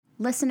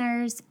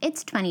Listeners,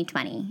 it's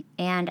 2020,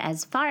 and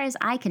as far as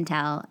I can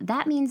tell,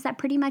 that means that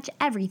pretty much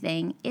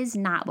everything is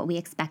not what we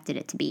expected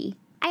it to be.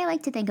 I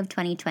like to think of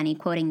 2020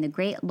 quoting the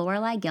great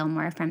Lorelai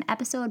Gilmore from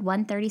episode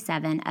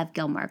 137 of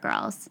Gilmore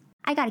Girls.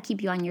 I gotta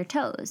keep you on your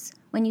toes.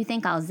 When you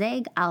think I'll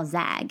zig, I'll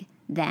zag.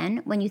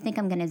 Then, when you think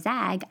I'm gonna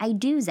zag, I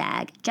do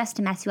zag, just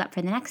to mess you up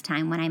for the next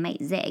time when I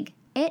might zig.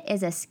 It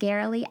is a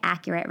scarily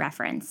accurate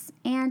reference,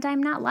 and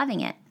I'm not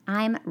loving it.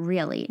 I'm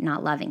really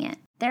not loving it.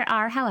 There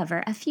are,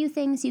 however, a few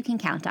things you can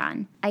count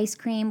on. Ice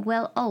cream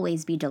will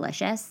always be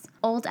delicious.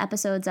 Old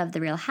episodes of The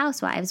Real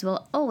Housewives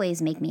will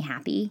always make me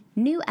happy.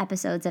 New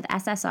episodes of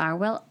SSR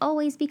will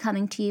always be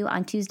coming to you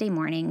on Tuesday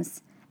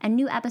mornings. And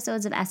new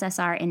episodes of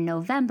SSR in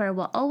November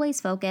will always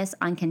focus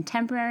on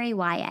contemporary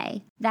YA.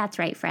 That's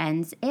right,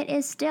 friends. It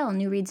is still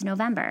New Reads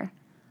November.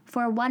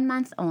 For 1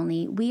 month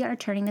only, we are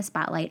turning the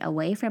spotlight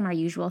away from our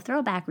usual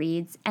throwback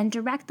reads and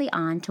directly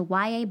on to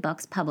YA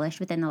books published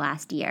within the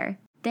last year.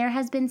 There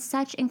has been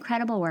such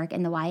incredible work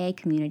in the YA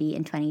community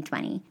in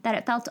 2020 that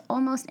it felt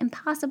almost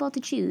impossible to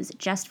choose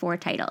just 4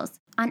 titles.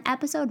 On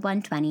episode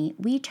 120,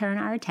 we turn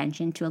our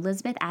attention to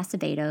Elizabeth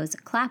Acevedo's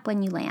Clap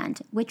When You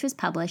Land, which was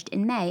published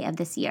in May of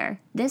this year.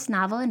 This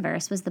novel in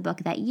verse was the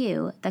book that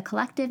you, the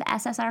collective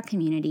SSR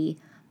community,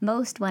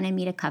 most wanted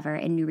me to cover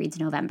in New Reads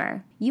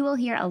November. You will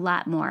hear a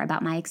lot more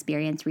about my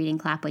experience reading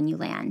Clap When You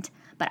Land,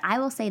 but I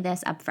will say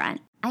this up front.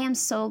 I am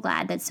so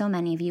glad that so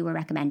many of you were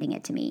recommending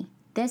it to me.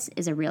 This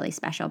is a really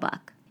special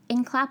book.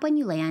 In Clap When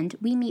You Land,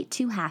 we meet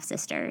 2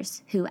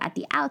 half-sisters who, at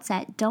the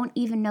outset, don't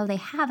even know they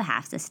have a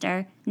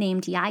half-sister,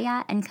 named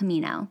Yaya and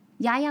Camino.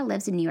 Yaya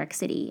lives in New York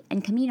City,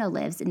 and Camino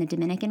lives in the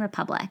Dominican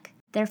Republic.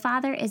 Their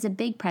father is a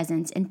big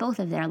presence in both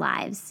of their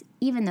lives,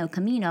 even though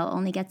Camino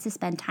only gets to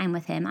spend time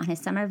with him on his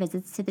summer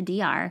visits to the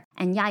DR,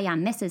 and Yaya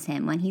misses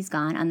him when he's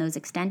gone on those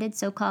extended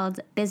so-called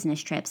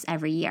business trips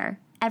every year.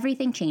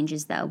 Everything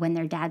changes, though, when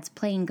their dad's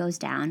plane goes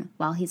down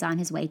while he's on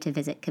his way to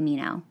visit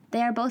Camino.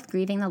 They are both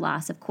grieving the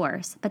loss, of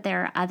course, but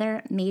there are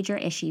other major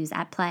issues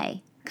at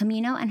play.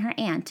 Camino and her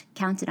aunt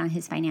counted on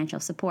his financial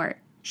support.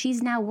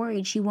 She's now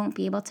worried she won't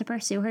be able to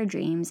pursue her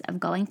dreams of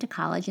going to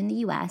college in the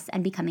U.S.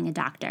 and becoming a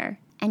doctor.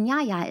 And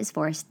Yaya is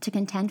forced to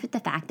contend with the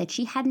fact that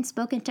she hadn't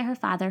spoken to her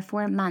father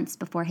for months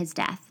before his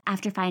death,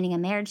 after finding a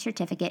marriage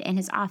certificate in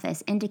his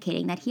office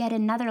indicating that he had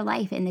another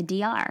life in the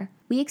DR.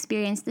 We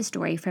experience the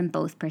story from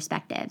both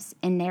perspectives,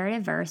 in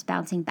narrative verse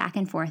bouncing back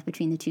and forth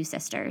between the 2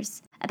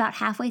 sisters. About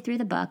halfway through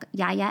the book,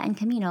 Yaya and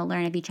Camino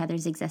learn of each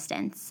other's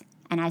existence.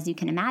 And as you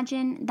can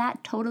imagine,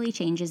 that totally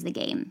changes the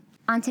game.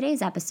 On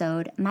today's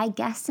episode, my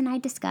guests and I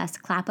discuss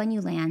Clap When You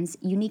Land's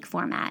unique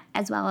format,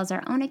 as well as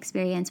our own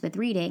experience with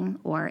reading,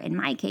 or in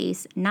my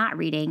case, not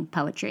reading,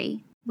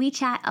 poetry. We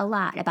chat a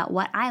lot about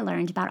what I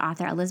learned about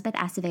author Elizabeth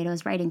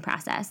Acevedo's writing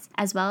process,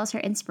 as well as her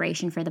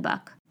inspiration for the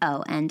book.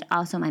 Oh, and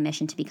also my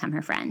mission to become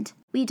her friend.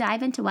 We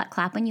dive into what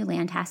Clap When You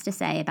Land has to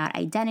say about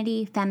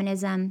identity,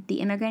 feminism,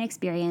 the immigrant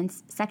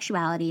experience,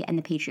 sexuality, and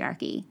the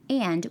patriarchy.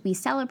 And we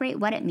celebrate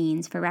what it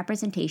means for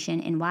representation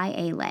in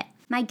YA Lit.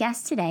 My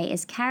guest today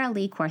is Cara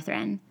Lee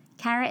Corthron.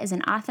 Cara is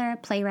an author,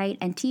 playwright,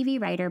 and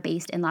TV writer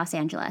based in Los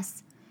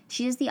Angeles.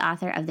 She is the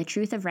author of The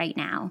Truth of Right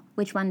Now,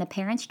 which won the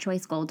Parents'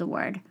 Choice Gold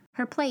Award.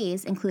 Her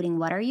plays, including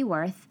What Are You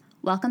Worth?,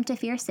 Welcome to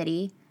Fear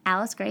City,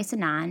 Alice Grace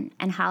Annan,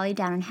 and Holly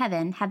Down in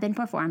Heaven, have been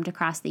performed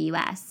across the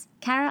U.S.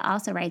 Cara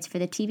also writes for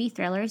the TV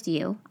thrillers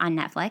You on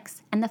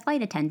Netflix and The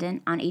Flight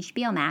Attendant on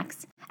HBO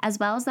Max, as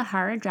well as the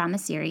horror drama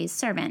series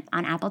Servant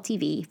on Apple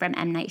TV from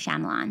M. Night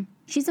Shyamalan.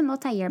 She's a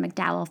multi-year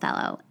MacDowell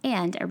Fellow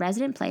and a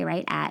resident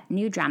playwright at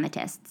New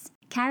Dramatists.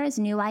 Cara's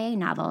new YA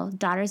novel,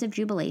 Daughters of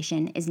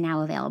Jubilation, is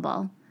now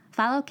available.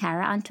 Follow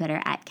Cara on Twitter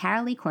at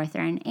Cara Lee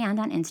Corthron and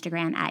on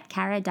Instagram at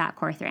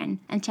cara.corthron,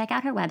 and check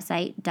out her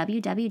website,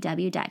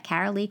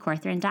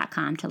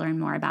 www.caraleecorthron.com, to learn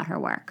more about her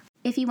work.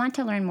 If you want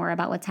to learn more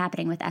about what's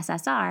happening with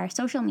SSR,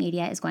 social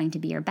media is going to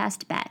be your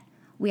best bet.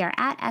 We are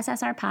at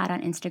SSR Pod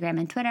on Instagram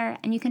and Twitter,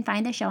 and you can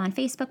find the show on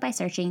Facebook by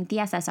searching The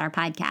SSR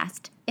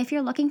Podcast. If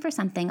you're looking for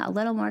something a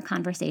little more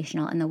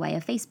conversational in the way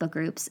of Facebook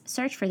groups,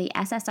 search for the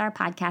SSR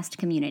Podcast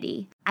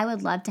community. I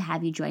would love to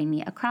have you join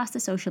me across the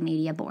social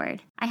media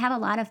board. I have a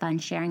lot of fun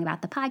sharing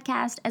about the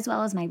podcast as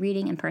well as my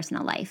reading and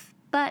personal life.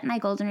 But my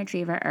golden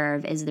retriever,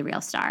 Irv, is the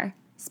real star.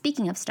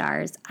 Speaking of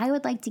stars, I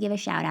would like to give a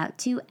shout out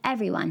to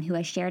everyone who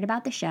has shared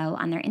about the show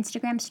on their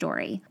Instagram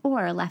story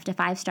or left a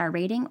 5-star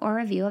rating or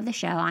review of the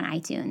show on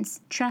iTunes.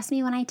 Trust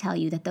me when I tell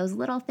you that those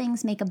little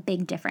things make a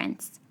big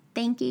difference.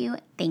 Thank you,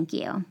 thank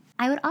you.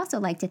 I would also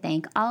like to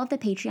thank all of the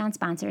Patreon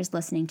sponsors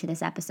listening to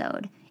this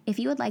episode. If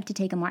you would like to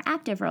take a more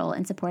active role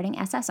in supporting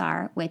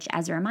SSR, which,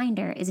 as a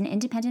reminder, is an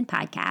independent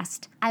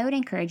podcast, I would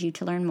encourage you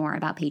to learn more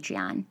about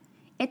Patreon.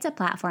 It's a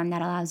platform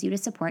that allows you to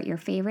support your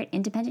favorite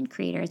independent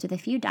creators with a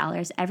few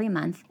dollars every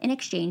month in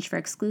exchange for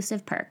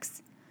exclusive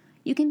perks.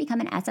 You can become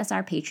an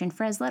SSR patron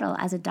for as little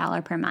as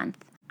 $1 per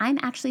month. I'm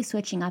actually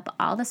switching up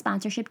all the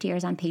sponsorship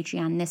tiers on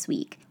Patreon this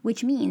week,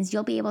 which means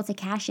you'll be able to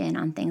cash in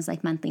on things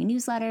like monthly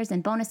newsletters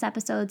and bonus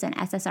episodes and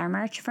SSR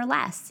merch for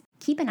less.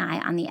 Keep an eye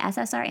on the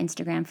SSR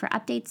Instagram for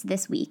updates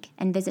this week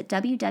and visit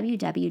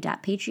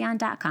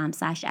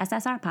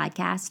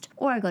www.patreon.com/ssrpodcast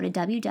or go to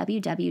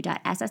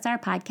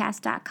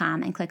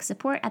www.ssrpodcast.com and click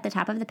support at the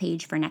top of the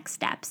page for next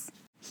steps.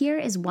 Here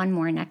is one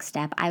more next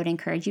step I would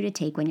encourage you to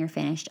take when you're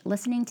finished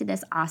listening to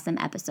this awesome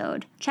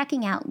episode,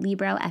 checking out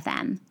Libro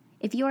FM.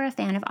 If you're a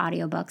fan of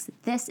audiobooks,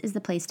 this is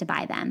the place to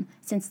buy them,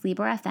 since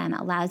Libro FM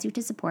allows you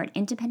to support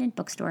independent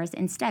bookstores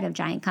instead of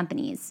giant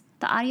companies.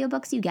 The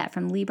audiobooks you get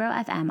from Libro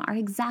FM are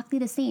exactly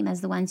the same as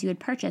the ones you would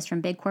purchase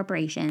from big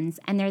corporations,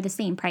 and they're the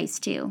same price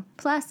too.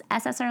 Plus,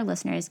 SSR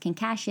listeners can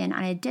cash in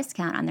on a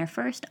discount on their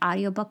first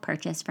audiobook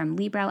purchase from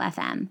Libro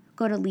FM.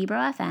 Go to Libro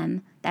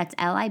FM, that's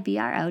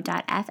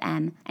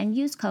libro.fm, and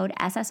use code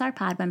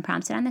SSRPOD when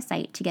prompted on the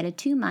site to get a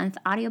 2-month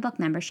audiobook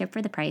membership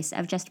for the price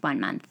of just 1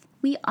 month.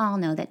 We all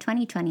know that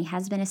 2020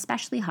 has been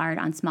especially hard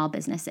on small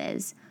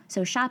businesses,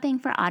 so shopping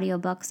for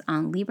audiobooks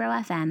on Libro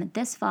FM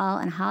this fall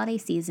and holiday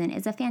season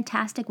is a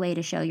fantastic way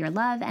to show your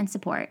love and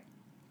support.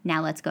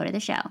 Now let's go to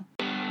the show.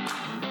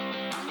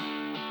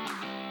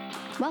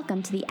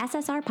 Welcome to the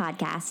SSR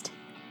Podcast.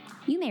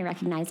 You may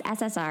recognize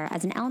SSR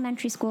as an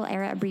elementary school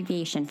era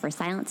abbreviation for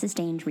silent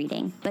sustained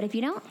reading, but if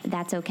you don't,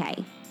 that's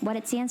okay. What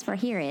it stands for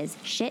here is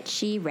Shit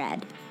She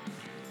Read.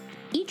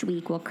 Each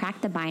week, we'll crack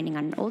the binding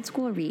on an old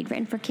school read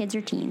written for kids or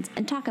teens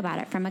and talk about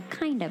it from a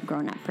kind of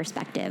grown-up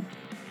perspective.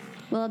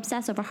 We'll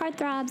obsess over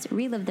heartthrobs,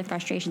 relive the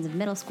frustrations of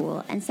middle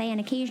school, and say an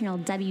occasional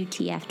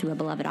WTF to a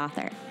beloved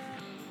author.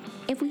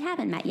 If we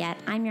haven't met yet,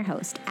 I'm your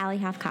host, Allie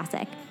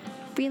Hoff-Kosick,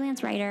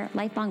 freelance writer,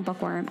 lifelong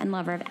bookworm, and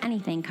lover of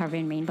anything covered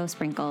in rainbow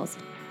sprinkles.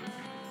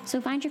 So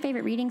find your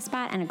favorite reading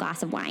spot and a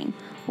glass of wine.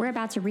 We're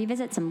about to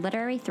revisit some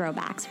literary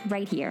throwbacks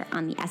right here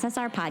on the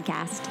SSR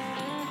Podcast.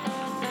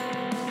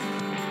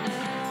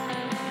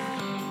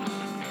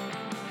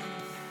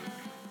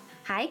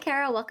 Hi,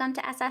 Carol. Welcome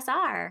to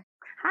SSR.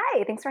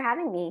 Hi, thanks for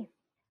having me.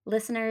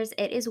 Listeners,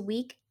 it is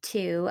week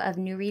 2 of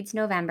New Reads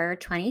November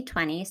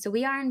 2020. So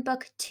we are in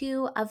book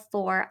 2 of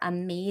 4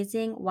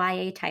 amazing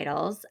YA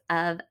titles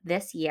of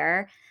this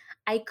year.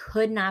 I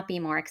could not be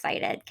more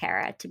excited,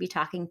 Kara, to be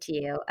talking to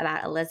you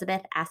about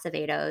Elizabeth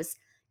Acevedo's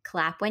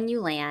Clap When You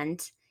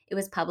Land. It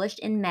was published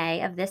in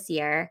May of this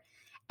year.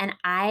 And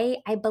I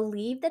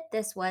believe that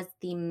this was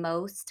the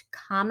most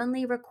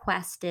commonly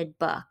requested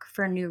book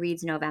for New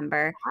Reads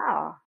November.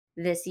 Wow.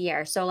 This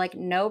year. So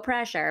no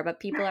pressure, but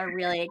people are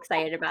really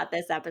excited about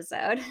this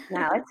episode.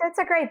 No, it's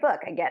a great book.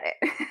 I get it.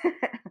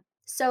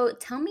 So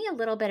tell me a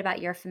little bit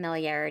about your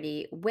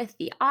familiarity with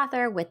the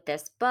author, with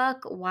this book.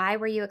 Why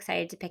were you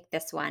excited to pick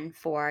this one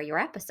for your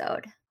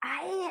episode?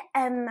 I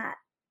am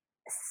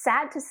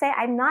sad to say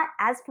I'm not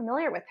as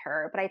familiar with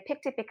her, but I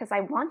picked it because I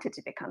wanted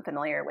to become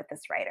familiar with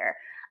this writer.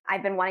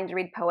 I've been wanting to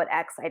read Poet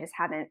X. I just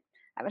haven't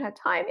had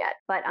time yet.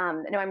 But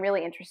no, I'm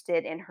really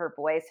interested in her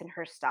voice and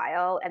her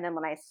style. And then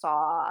when I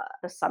saw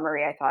the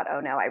summary, I thought,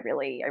 oh no, I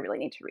really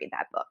need to read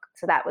that book.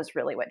 So that was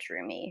really what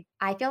drew me.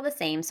 I feel the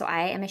same. So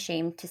I am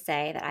ashamed to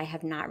say that I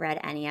have not read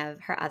any of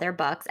her other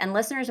books. And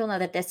listeners will know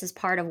that this is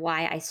part of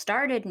why I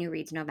started New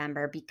Reads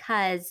November,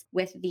 because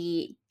with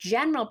the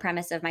general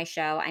premise of my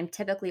show, I'm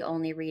typically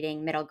only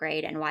reading middle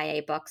grade and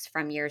YA books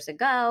from years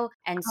ago.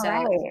 And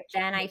so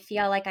then I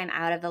feel like I'm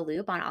out of the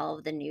loop on all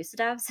of the new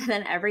stuff. So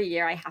then every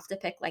year I have to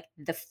pick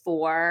the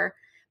 4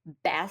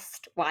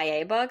 best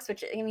YA books,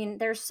 which, I mean,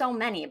 there's so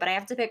many, but I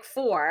have to pick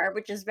 4,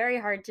 which is very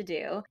hard to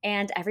do.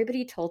 And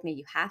everybody told me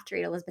you have to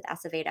read Elizabeth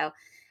Acevedo.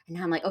 And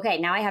now I'm like, okay,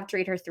 now I have to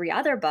read her 3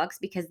 other books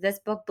because this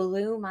book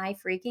blew my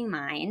freaking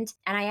mind.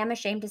 And I am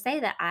ashamed to say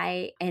that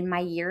in my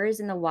years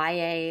in the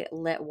YA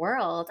lit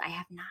world, I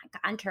have not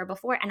gotten to her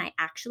before. And I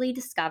actually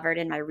discovered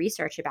in my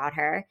research about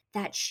her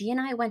that she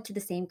and I went to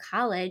the same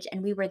college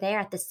and we were there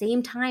at the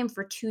same time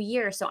for 2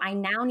 years. So I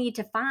now need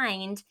to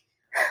find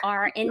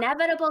our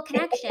inevitable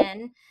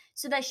connection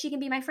so that she can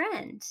be my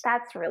friend.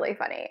 That's really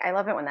funny. I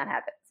love it when that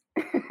happens.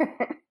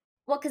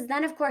 Well, because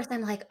then, of course,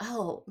 I'm like,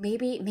 oh,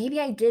 maybe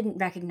I didn't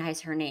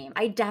recognize her name.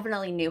 I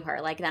definitely knew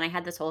her. Then I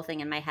had this whole thing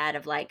in my head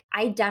of I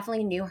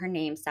definitely knew her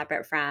name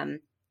separate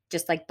from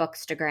just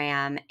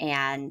Bookstagram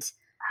and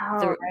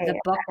the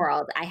book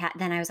world.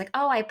 Then I was like,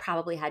 oh, I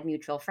probably had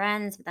mutual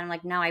friends. But then I'm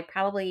like, no, I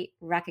probably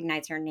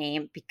recognize her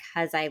name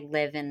because I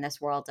live in this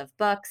world of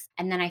books.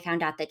 And then I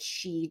found out that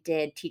she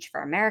did Teach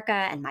for America,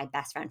 and my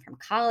best friend from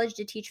college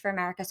did Teach for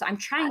America. So I'm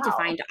trying to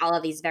find all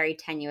of these very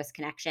tenuous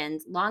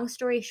connections. Long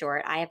story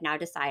short, I have now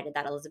decided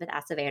that Elizabeth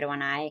Acevedo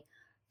and I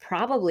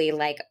probably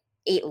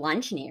ate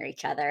lunch near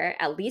each other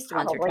at least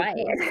once or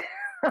twice.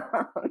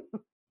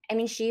 I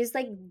mean, she's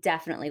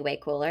definitely way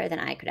cooler than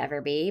I could ever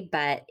be,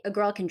 but a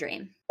girl can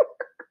dream.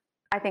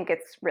 I think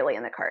it's really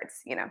in the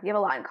cards. You have a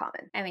lot in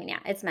common. I mean, yeah,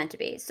 it's meant to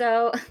be.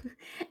 So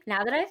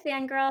now that I've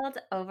fangirled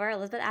over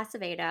Elizabeth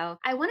Acevedo,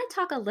 I want to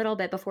talk a little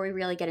bit before we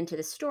really get into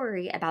the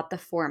story about the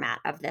format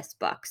of this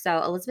book.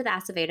 So Elizabeth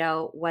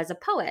Acevedo was a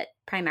poet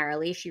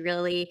primarily. She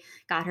really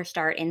got her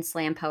start in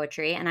slam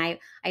poetry. And I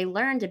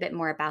learned a bit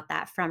more about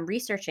that from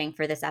researching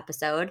for this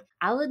episode.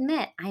 I'll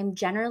admit, I'm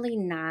generally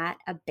not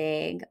a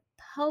big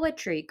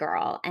poetry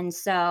girl. And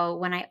so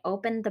when I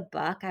opened the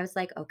book, I was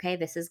like, okay,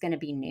 this is going to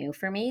be new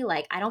for me.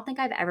 Like, I don't think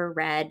I've ever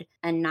read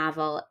a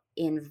novel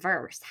in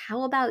verse.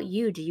 How about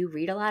you? Do you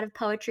read a lot of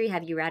poetry?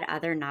 Have you read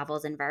other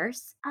novels in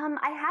verse?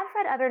 I have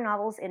read other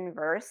novels in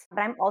verse,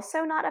 but I'm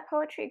also not a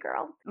poetry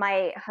girl.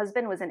 My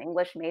husband was an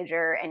English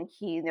major and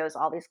he knows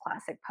all these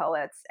classic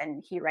poets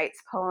and he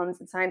writes poems.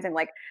 And sometimes I'm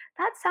like,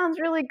 that sounds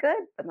really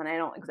good, but then I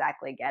don't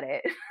exactly get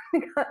it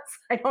because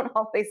I don't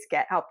always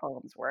get how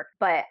poems work.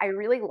 But I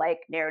really like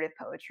narrative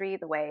poetry,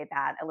 the way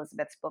that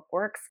Elizabeth's book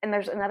works. And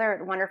there's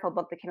another wonderful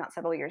book that came out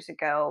several years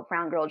ago,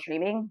 Brown Girl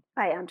Dreaming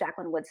by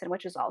Jacqueline Woodson,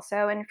 which is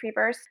also in free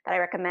verse that I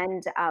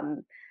recommend.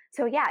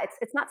 So yeah,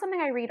 it's not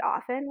something I read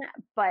often,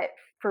 but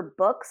for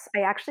books, I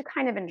actually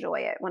kind of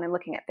enjoy it when I'm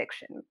looking at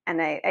fiction.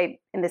 And I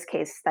in this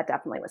case, that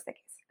definitely was the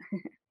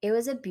case. It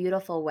was a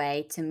beautiful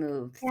way to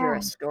move through a Yeah.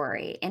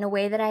 story in a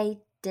way that I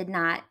did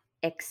not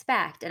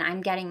expect. And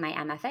I'm getting my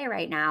MFA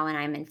right now and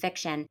I'm in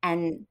fiction.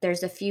 And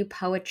there's a few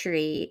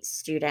poetry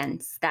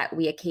students that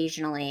we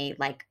occasionally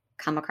like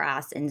come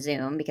across in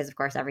Zoom because of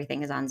course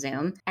everything is on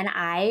Zoom. And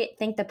I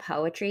think the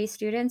poetry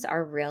students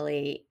are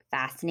really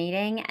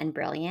fascinating and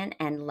brilliant.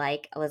 And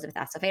like Elizabeth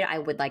Acevedo, I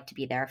would like to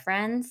be their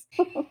friends.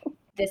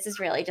 This is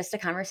really just a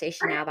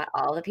conversation now about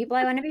all the people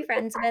I want to be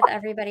friends with.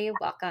 Everybody,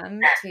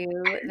 welcome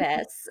to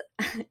this.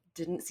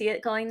 Didn't see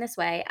it going this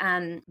way.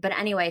 But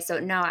anyway, so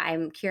no,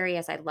 I'm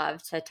curious. I'd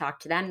love to talk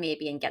to them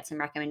maybe and get some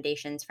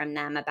recommendations from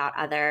them about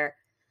other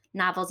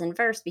novels in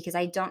verse because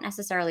I don't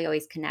necessarily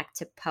always connect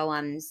to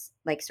poems,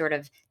 like sort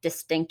of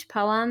distinct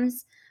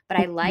poems, but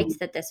I liked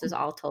that this was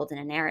all told in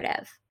a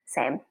narrative.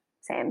 Same,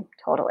 same,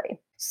 totally.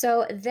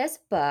 So, this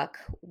book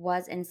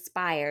was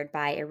inspired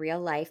by a real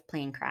life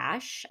plane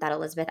crash that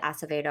Elizabeth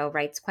Acevedo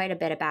writes quite a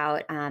bit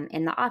about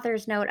in the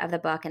author's note of the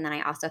book. And then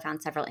I also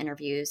found several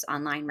interviews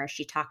online where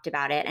she talked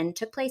about it. And it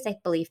took place, I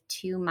believe,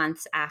 2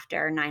 months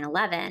after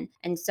 9/11.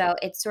 And so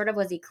it sort of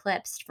was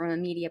eclipsed from a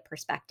media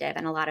perspective.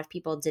 And a lot of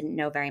people didn't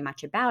know very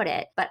much about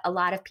it. But a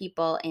lot of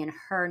people in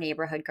her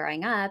neighborhood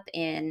growing up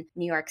in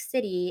New York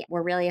City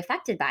were really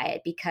affected by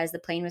it because the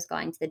plane was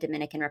going to the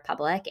Dominican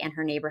Republic and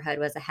her neighborhood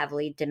was a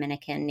heavily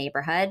Dominican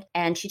neighborhood.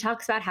 And she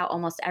talks about how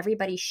almost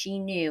everybody she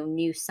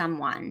knew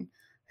someone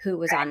who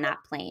was on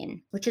that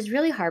plane, which is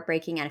really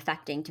heartbreaking and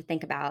affecting to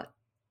think about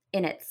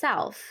in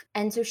itself.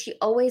 And so she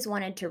always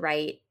wanted to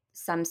write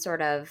some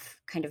sort of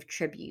kind of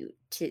tribute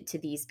to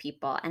these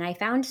people. And I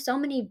found so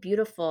many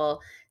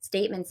beautiful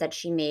statements that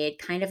she made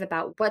kind of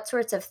about what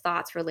sorts of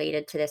thoughts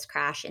related to this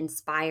crash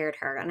inspired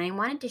her. And I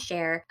wanted to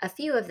share a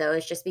few of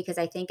those just because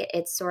I think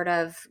it sort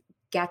of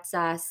gets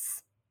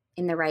us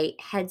in the right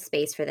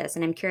headspace for this.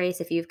 And I'm curious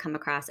if you've come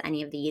across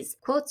any of these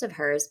quotes of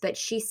hers. But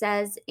she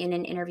says in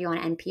an interview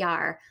on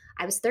NPR,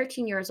 I was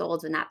 13 years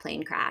old when that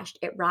plane crashed.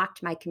 It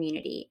rocked my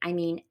community. I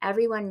mean,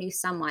 everyone knew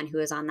someone who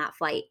was on that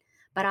flight.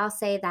 But I'll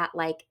say that,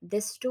 like,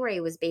 this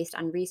story was based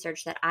on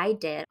research that I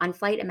did on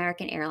Flight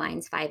American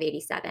Airlines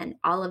 587.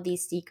 All of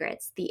these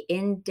secrets, the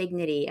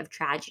indignity of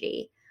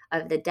tragedy,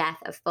 of the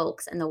death of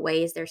folks, and the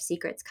ways their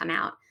secrets come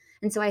out.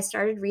 And so I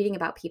started reading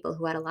about people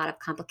who had a lot of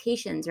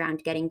complications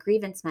around getting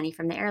grievance money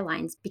from the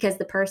airlines because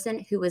the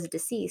person who was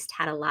deceased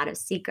had a lot of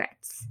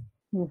secrets.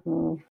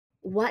 Hmm.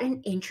 What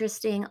an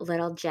interesting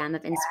little gem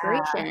of Yeah.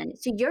 inspiration.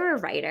 So you're a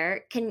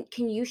writer. Can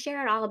you share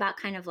at all about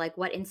kind of like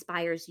what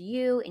inspires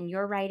you in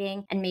your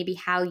writing and maybe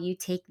how you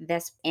take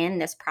this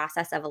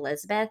process of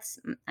Elizabeth's?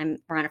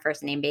 We're on a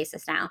first name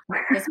basis now.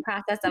 This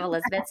process of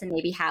Elizabeth's and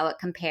maybe how it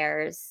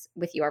compares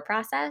with your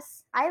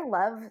process? I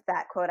love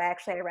that quote. I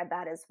read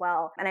that as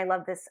well. And I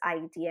love this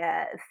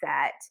idea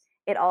that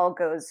it all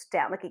goes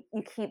down. Like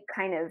you keep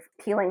kind of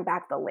peeling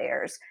back the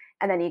layers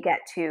and then you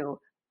get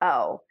to,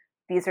 oh,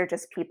 these are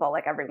just people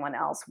like everyone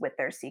else with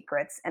their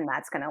secrets and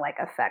that's going to like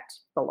affect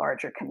the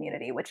larger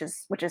community, which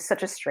is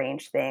such a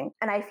strange thing.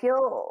 And I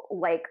feel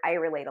like I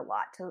relate a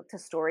lot to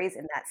stories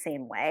in that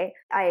same way.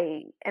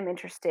 I am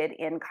interested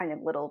in kind of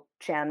little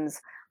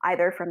gems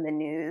either from the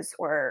news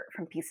or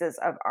from pieces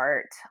of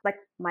art. Like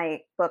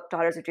my book,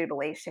 Daughters of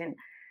Jubilation,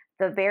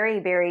 the very,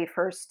 very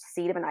first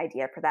seed of an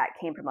idea for that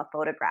came from a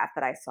photograph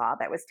that I saw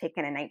that was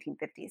taken in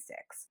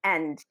 1956.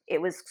 And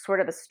it was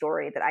sort of a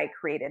story that I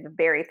created, a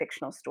very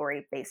fictional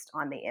story based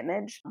on the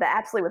image that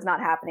absolutely was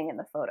not happening in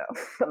the photo,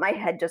 but my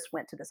head just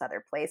went to this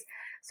other place.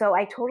 So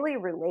I totally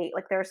relate.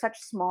 Like there are such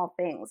small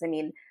things. I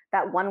mean,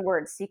 that one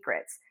word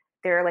secrets,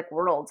 there are like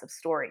worlds of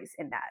stories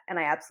in that. And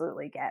I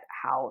absolutely get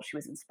how she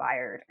was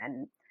inspired.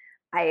 And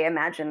I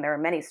imagine there are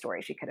many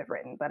stories she could have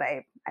written, but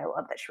I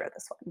love that she wrote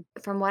this one.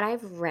 From what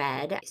I've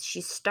read,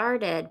 she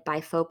started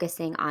by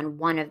focusing on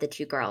one of the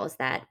two girls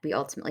that we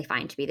ultimately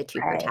find to be the two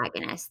Right.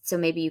 protagonists. So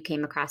maybe you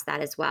came across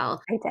that as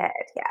well. I did,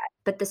 yeah.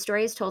 But the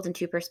story is told in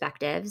two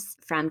perspectives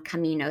from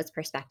Camino's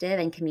perspective.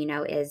 And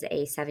Camino is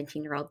a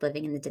 17-year-old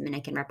living in the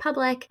Dominican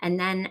Republic. And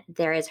then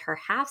there is her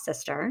half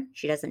sister.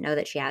 She doesn't know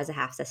that she has a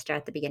half sister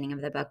at the beginning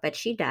of the book, but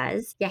she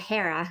does.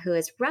 Yahara, who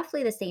is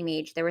roughly the same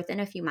age. They're within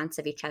a few months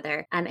of each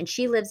other. And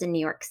she lives in New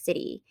York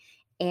City.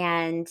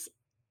 And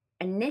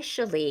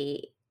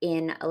initially,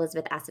 in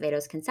Elizabeth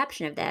Acevedo's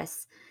conception of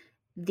this,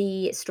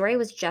 The story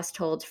was just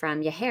told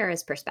from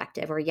Yahira's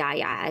perspective, or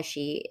Yaya, as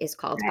she is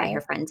called by her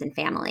Right. friends and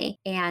family.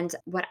 And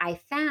what I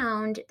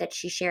found that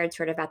she shared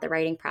sort of about the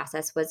writing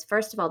process was,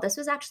 first of all, this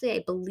was actually,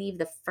 I believe,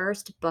 the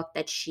first book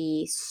that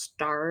she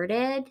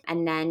started.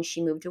 And then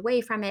she moved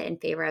away from it in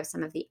favor of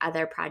some of the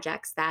other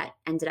projects that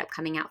ended up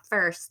coming out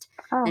first.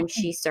 Oh, Then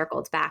she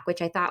circled back,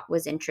 which I thought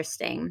was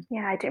interesting.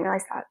 yeah, I didn't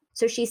realize that.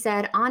 So she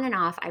said, on and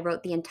off, I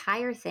wrote the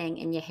entire thing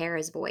in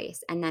Yahira's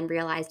voice and then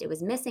realized it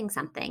was missing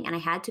something. And I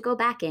had to go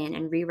back in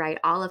and rewrite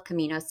all of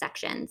Camino's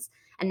sections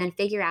and then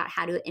figure out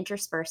how to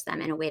intersperse them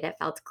in a way that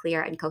felt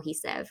clear and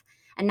cohesive.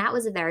 And that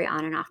was a very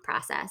on and off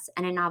process.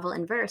 And a novel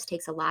in verse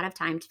takes a lot of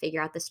time to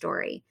figure out the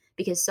story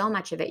because so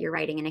much of it you're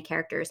writing in a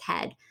character's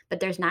head, but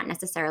there's not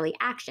necessarily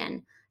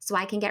action. So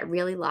I can get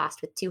really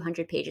lost with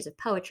 200 pages of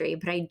poetry,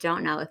 but I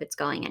don't know if it's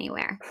going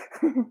anywhere.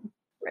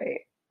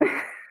 Right.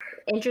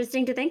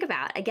 Interesting to think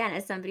about. Again,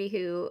 as somebody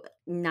who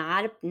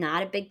not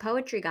a big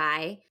poetry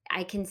guy,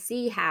 I can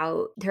see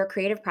how her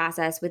creative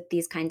process with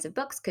these kinds of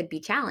books could be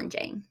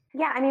challenging.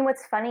 Yeah, I mean,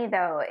 what's funny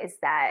though is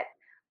that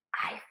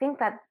I think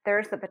that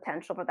there's the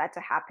potential for that to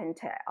happen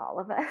to all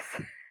of us.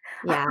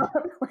 Yeah,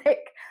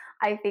 Like,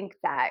 I think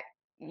that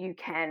you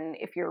can,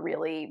 if you're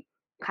really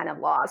kind of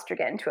lost or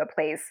get into a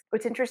place.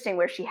 It's interesting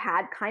where she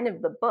had kind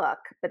of the book,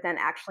 but then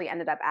actually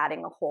ended up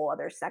adding a whole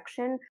other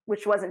section,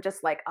 which wasn't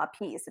just like a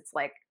piece, it's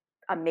like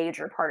a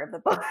major part of the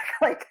book,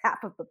 like half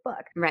of the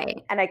book.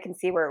 right. And I can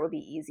see where it would be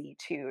easy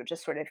to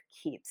just sort of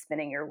keep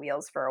spinning your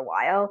wheels for a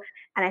while.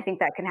 And I think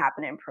that can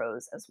happen in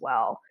prose as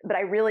well. But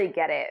I really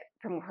get it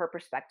from her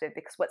perspective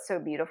because what's so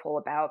beautiful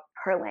about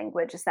her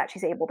language is that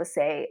she's able to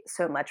say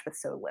so much with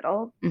so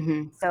little.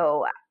 Mhm.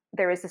 So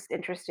there is this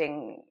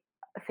interesting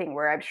thing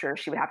where I'm sure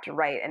she would have to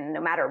write, and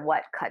no matter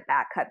what, cut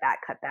back, cut back,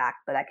 cut back.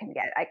 But that can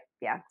get,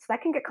 yeah, so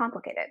that can get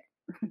complicated.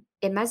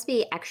 It must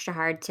be extra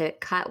hard to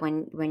cut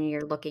when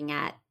you're looking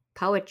at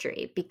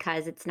poetry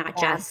because it's not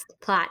Yeah. just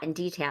plot and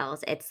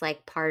details. It's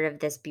like part of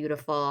this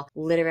beautiful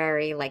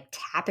literary like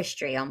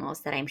tapestry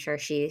almost that I'm sure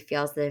she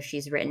feels that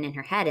she's written in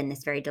her head in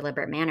this very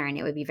deliberate manner, and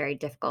it would be very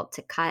difficult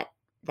to cut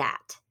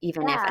that,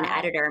 even if an Yeah.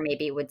 editor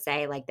maybe would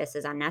say like this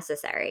is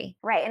unnecessary.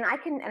 Right. And I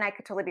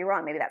could totally be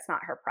wrong. Maybe that's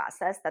not her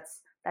process.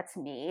 That's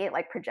me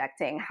like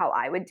projecting how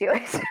I would do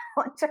it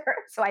onto her.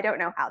 So I don't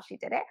know how she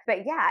did it.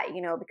 But yeah,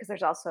 because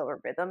there's also a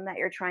rhythm that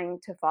you're trying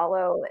to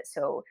follow.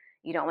 So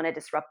you don't want to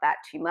disrupt that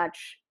too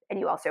much. And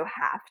you also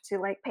have to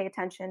like pay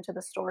attention to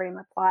the story and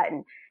the plot.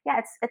 And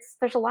yeah, it's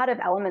there's a lot of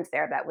elements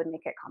there that would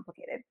make it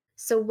complicated.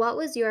 So, what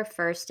was your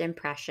first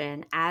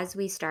impression as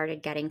we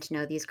started getting to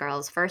know these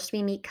girls? First,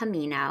 we meet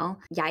Camino.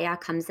 Yaya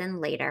comes in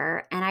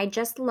later, and I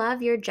just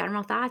love your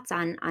general thoughts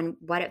on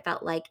what it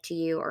felt like to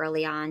you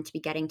early on to be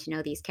getting to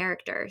know these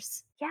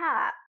characters.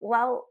 Yeah,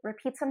 well,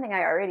 repeat something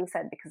I already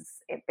said because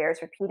it bears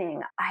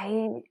repeating.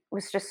 I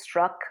was just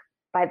struck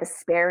by the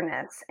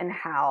spareness and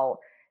how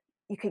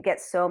you could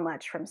get so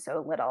much from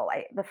so little.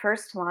 The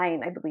first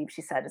line I believe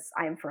she said is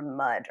 "I am from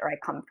mud" or "I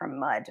come from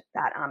mud"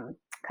 that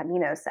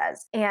Camino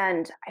says,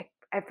 and I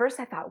at first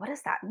I thought, what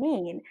does that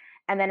mean?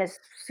 And then as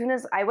soon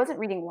as I wasn't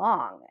reading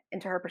long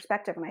into her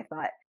perspective, and I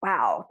thought,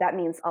 wow, that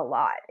means a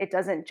lot. It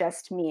doesn't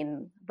just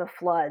mean the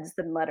floods,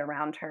 the mud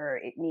around her.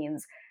 It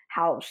means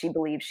how she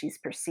believes she's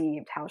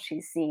perceived, how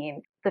she's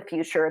seen, the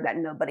future that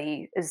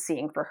nobody is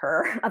seeing for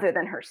her other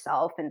than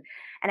herself. And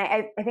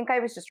I think I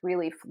was just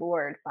really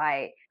floored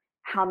by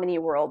how many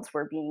worlds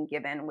were being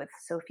given with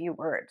so few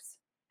words.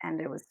 And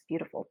it was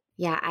beautiful.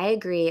 Yeah, I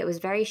agree. It was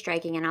very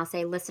striking. And I'll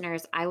say,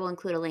 listeners, I will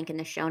include a link in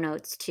the show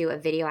notes to a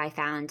video I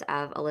found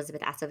of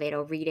Elizabeth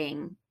Acevedo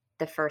reading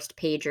the first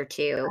page or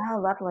two. Oh,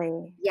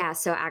 lovely. Yeah,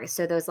 so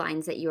those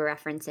lines that you were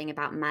referencing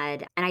about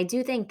mud, and I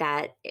do think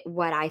that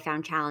what I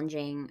found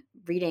challenging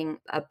reading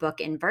a book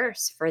in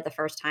verse for the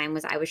first time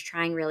was I was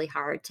trying really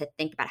hard to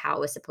think about how it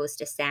was supposed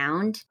to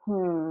sound,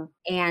 Hmm.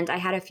 and I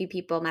had a few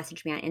people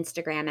message me on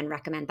Instagram and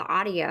recommend the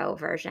audio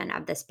version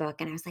of this book,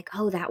 and I was like,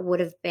 "Oh, that would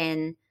have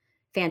been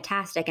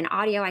fantastic." And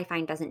audio I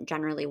find doesn't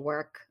generally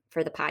work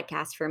for the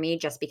podcast for me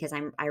just because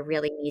I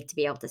really need to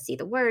be able to see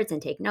the words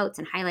and take notes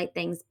and highlight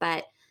things,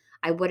 but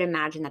I would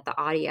imagine that the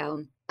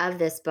audio of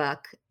this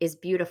book is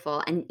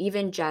beautiful, and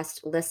even just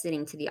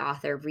listening to the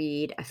author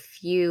read a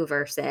few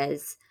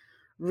verses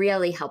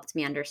really helped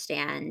me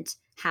understand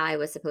how I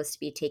was supposed to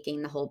be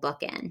taking the whole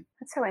book in.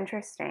 That's so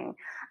interesting.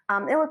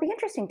 It would be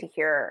interesting to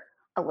hear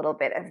a little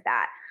bit of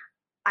that.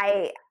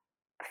 I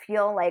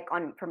feel like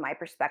on from my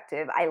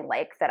perspective, I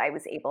like that I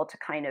was able to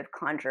kind of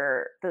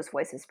conjure those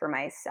voices for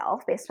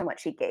myself based on what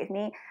she gave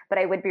me, but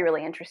I would be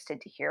really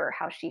interested to hear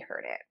how she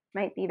heard it.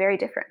 Might be very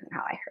different than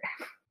how I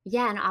heard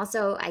Yeah, and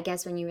also, I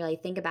guess when you really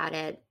think about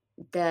it,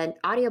 the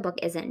audiobook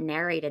isn't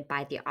narrated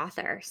by the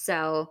author.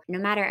 So, no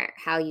matter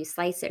how you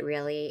slice it,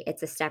 really,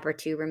 it's a step or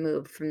two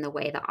removed from the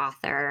way the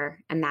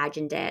author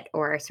imagined it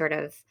or sort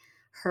of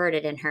heard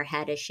it in her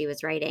head as she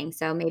was writing.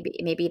 So,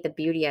 maybe the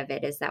beauty of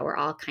it is that we're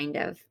all kind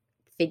of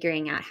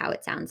figuring out how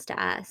it sounds to it.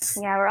 us.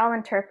 Yeah, we're all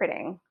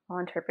interpreting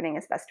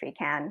as best we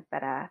can,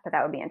 but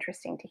that would be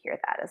interesting to hear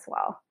that as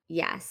well.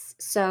 Yes.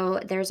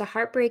 So, there's a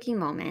heartbreaking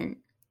moment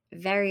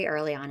very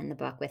early on in the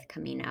book with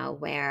Camino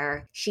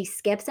where she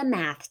skips a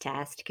math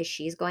test because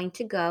she's going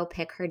to go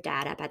pick her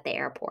dad up at the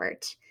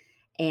airport.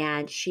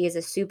 And she is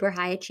a super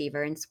high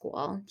achiever in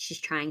school. She's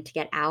trying to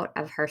get out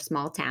of her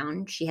small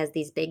town. She has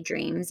these big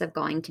dreams of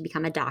going to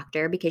become a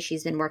doctor because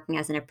she's been working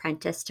as an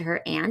apprentice to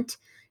her aunt,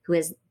 who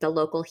is the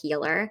local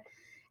healer.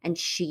 And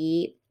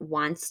she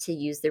wants to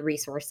use the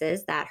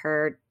resources that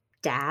her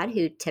dad,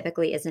 who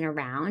typically isn't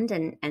around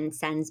and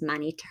sends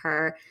money to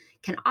her,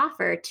 can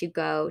offer to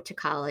go to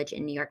college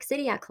in New York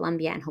City at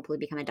Columbia and hopefully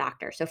become a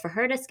doctor. So for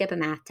her to skip a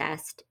math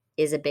test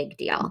is a big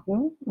deal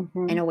Mhm,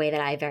 in mhm. a way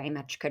that I very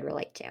much could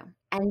relate to.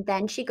 And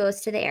then she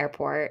goes to the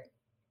airport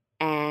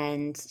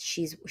and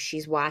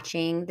she's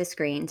watching the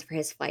screens for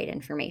his flight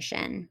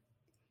information.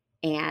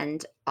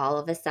 And all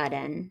of a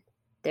sudden,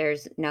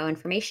 there's no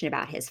information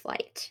about his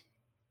flight,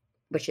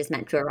 which is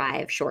meant to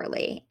arrive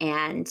shortly.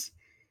 And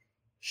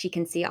she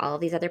can see all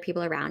of these other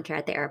people around her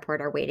at the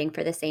airport are waiting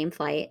for the same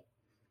flight.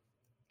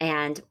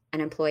 And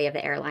an employee of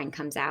the airline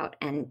comes out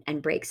and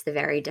breaks the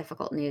very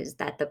difficult news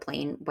that the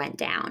plane went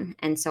down.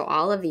 And so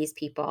all of these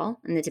people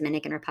in the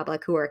Dominican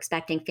Republic who were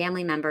expecting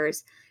family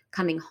members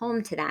coming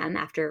home to them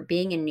after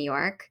being in New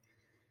York,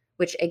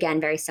 which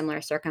again, very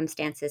similar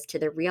circumstances to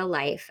the real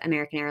life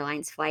American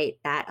Airlines flight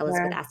that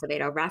Elizabeth Yeah,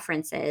 Acevedo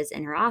references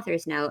in her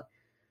author's note,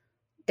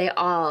 they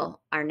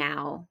all are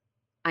now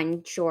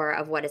unsure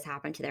of what has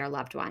happened to their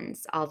loved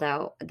ones,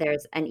 although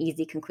there's an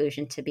easy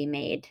conclusion to be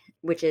made,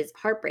 which is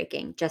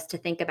heartbreaking just to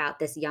think about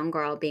this young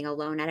girl being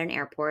alone at an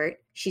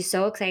airport. She's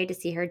so excited to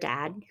see her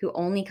dad, who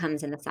only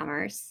comes in the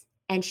summers,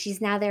 and she's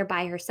now there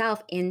by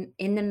herself in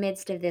the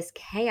midst of this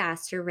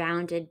chaos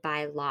surrounded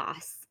by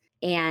loss.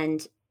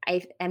 And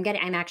I'm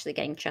actually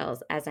getting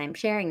chills as I'm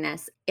sharing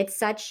this. It's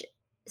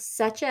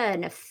such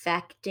an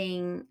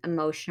affecting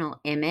emotional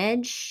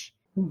image,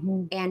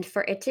 mhm. and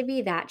for it to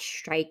be that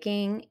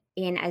striking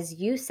in, as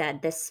you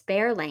said, the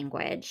spare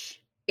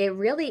language,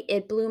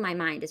 it blew my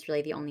mind is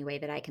really the only way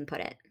that I can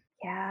put it.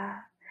 Yeah.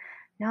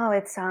 No,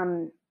 it's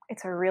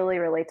a really,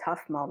 really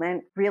tough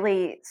moment,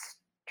 really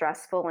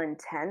stressful and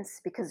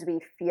tense because we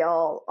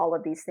feel all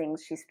of these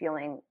things she's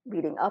feeling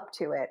leading up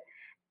to it.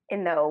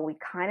 And though we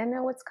kind of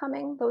know what's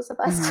coming, those of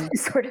us Mhm. who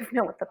sort of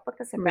know what the book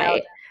is about,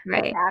 Right,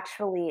 but right. to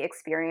actually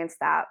experience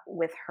that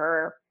with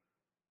her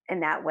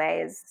in that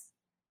way is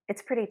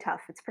it's pretty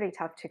tough. It's pretty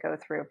tough to go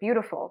through.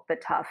 Beautiful,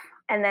 but tough.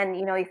 And then,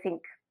 you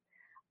think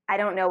I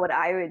don't know what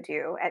I would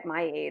do at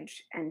my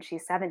age, and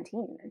she's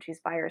 17 and she's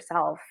by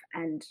herself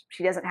and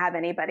she doesn't have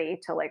anybody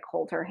to like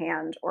hold her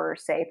hand or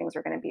say things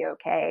are going to be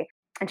okay.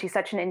 And she's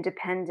such an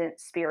independent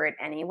spirit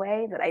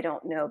anyway that I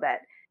don't know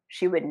that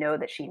she would know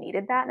that she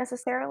needed that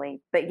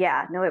necessarily. But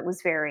yeah, no, it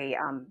was very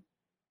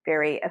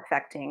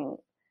affecting,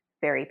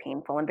 very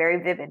painful, and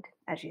very vivid,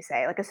 as you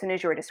say. Like as soon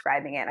as you were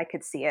describing it, I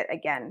could see it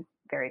again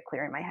very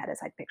clear in my head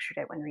as I pictured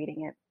it when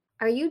reading it.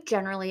 Are you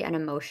generally an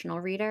emotional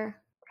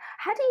reader?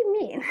 How do you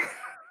mean?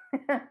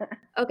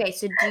 Okay,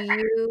 so do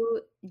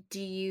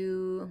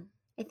you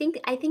I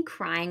think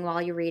crying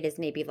while you read is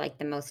maybe, like,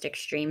 the most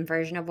extreme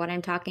version of what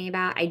I'm talking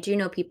about. I do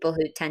know people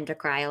who tend to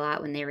cry a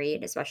lot when they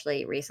read,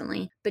 especially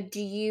recently. But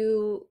do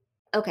you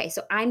Okay,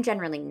 so I'm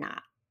generally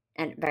not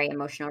a very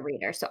emotional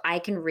reader, so I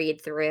can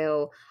read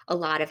through a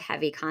lot of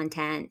heavy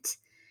content,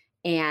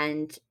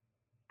 and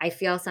I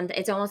feel something.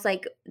 It's almost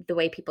like the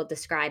way people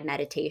describe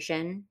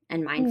meditation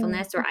and Mm,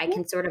 mindfulness, where I mhm.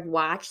 can sort of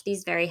watch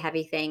these very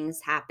heavy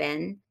things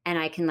happen and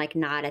I can like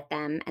nod at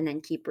them and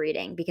then keep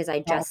reading because I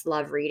Right. just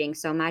love reading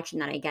so much.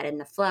 And then I get in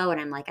the flow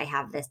and I'm like, I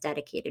have this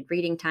dedicated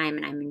reading time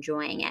and I'm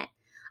enjoying it.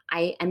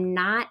 I am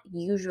not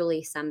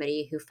usually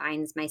somebody who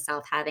finds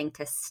myself having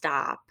to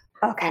stop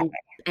Okay. and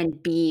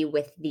and be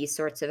with these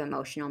sorts of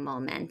emotional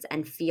moments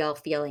and feel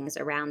feelings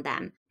around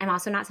them. I'm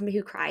also not somebody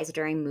who cries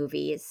during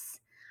movies.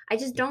 I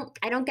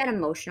don't get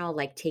emotional,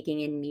 like, taking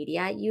in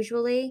media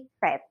usually.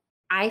 Right.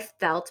 I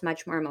felt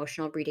much more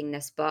emotional reading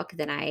this book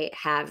than I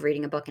have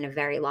reading a book in a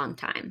very long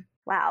time.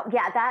 Wow.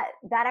 Yeah,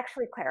 that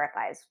actually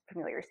clarifies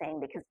from what you're saying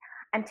because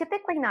I'm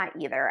typically not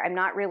either. I'm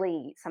not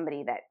really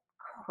somebody that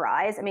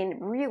cries. I mean,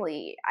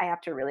 really, I have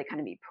to really kind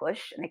of be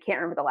pushed, and I can't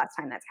remember the last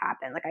time that's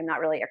happened. Like, I'm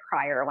not really a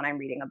crier when I'm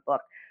reading a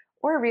book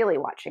or really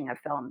watching a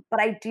film, but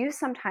I do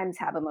sometimes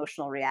have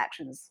emotional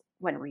reactions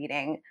when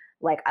reading.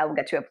 Like, I will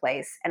get to a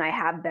place, and I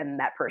have been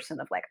that person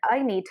of like,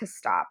 I need to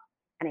stop.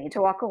 And I need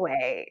to walk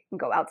away and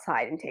go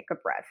outside and take a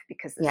breath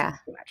because this is Yeah.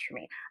 too much for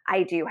me.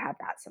 I do have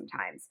that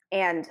sometimes.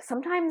 And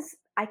sometimes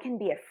I can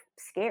be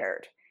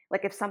scared.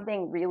 Like if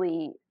something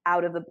really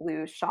out of the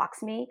blue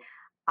shocks me,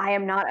 I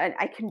am not,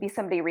 I can be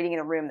somebody reading in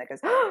a room that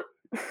goes,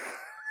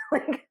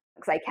 like,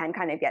 because I can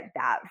kind of get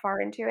that far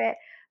into it.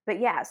 But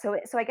yeah, so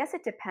I guess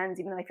it depends,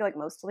 even though I feel like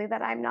mostly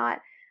that I'm not.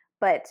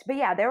 But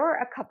yeah, there were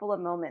a couple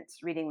of moments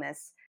reading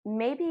this,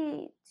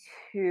 maybe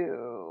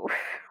two,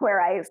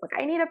 where I was like,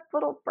 I need a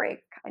little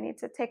break. I need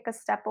to take a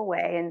step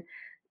away and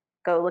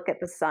go look at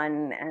the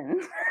sun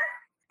and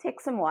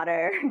take some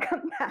water and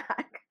come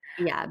back.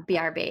 Yeah,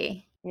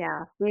 BRB.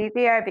 Yeah,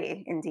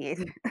 BRB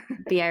indeed.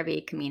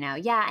 BRB Camino.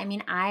 Yeah, I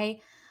mean,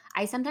 I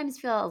I sometimes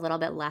feel a little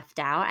bit left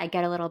out. I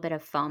get a little bit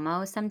of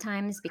FOMO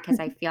sometimes because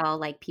I feel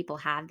like people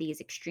have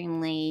these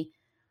extremely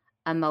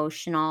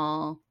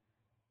emotional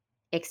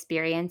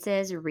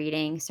experiences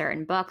reading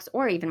certain books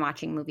or even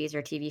watching movies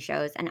or TV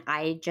shows, and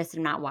I just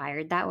am not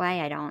wired that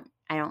way. I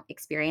don't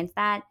experience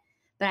that.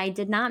 But I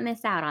did not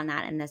miss out on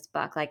that in this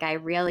book. Like I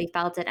really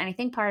felt it. And I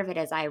think part of it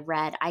is I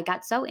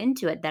got so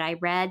into it that I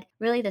read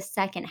really the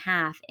second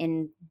half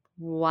in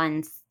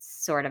one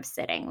sort of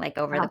sitting, like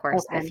over the Wow,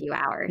 course of a okay. few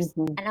hours.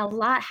 Mhm. And a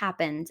lot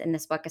happens in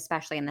this book,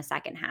 especially in the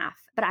second half.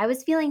 But I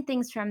was feeling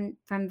things from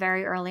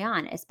very early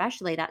on,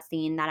 especially that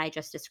scene that I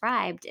just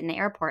described in the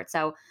airport.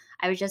 So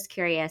I was just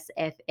curious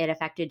if it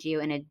affected you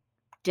in a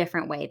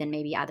different way than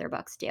maybe other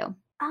books do.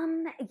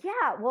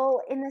 Yeah,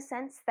 well, in the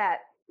sense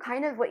that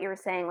kind of what you were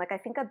saying, like I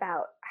think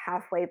about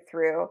halfway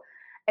through,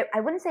 I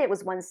wouldn't say it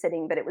was one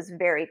sitting, but it was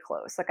very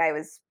close. Like I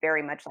was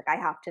very much like, I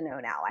have to know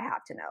now. I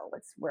have to know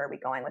where are we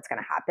going, what's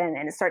going to happen,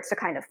 and it starts to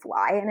kind of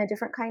fly in a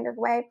different kind of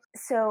way.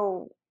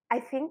 So I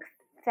think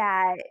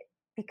that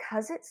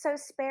because it's so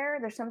spare,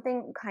 there's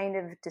something kind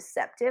of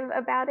deceptive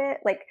about it.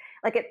 Like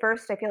at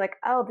first, I feel like,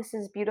 oh, this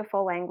is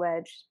beautiful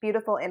language,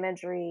 beautiful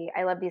imagery.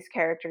 I love these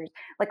characters.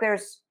 Like there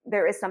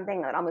is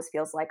something that almost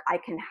feels like I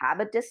can have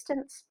a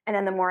distance. And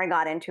then the more I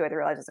got into it, I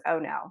realized, oh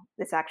no,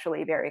 it's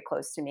actually very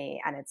close to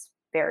me, and it's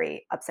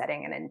very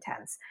upsetting and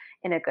intense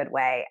in a good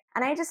way.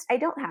 And I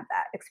don't have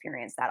that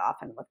experience that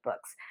often with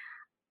books.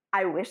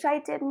 I wish I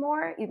did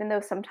more, even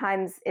though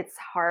sometimes it's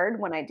hard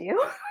when I do.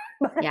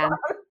 but Yeah.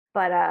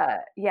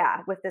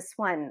 yeah, with this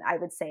one, I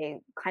would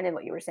say kind of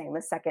what you were saying.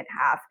 The second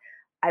half,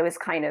 I was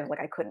kind of like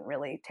I couldn't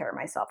really tear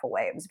myself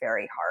away. It was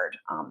very hard,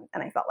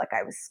 and I felt like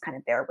I was kind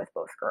of there with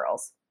both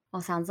girls.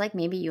 Well, sounds like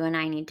maybe you and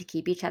I need to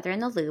keep each other in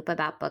the loop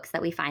about books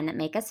that we find that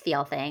make us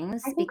feel I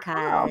things think so.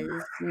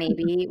 because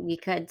maybe we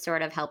could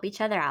sort of help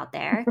each other out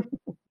there.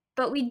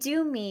 But we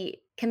do meet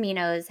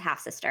Camino's half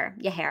sister,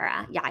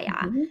 Yahara, Yaya.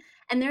 Mhm.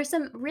 And there's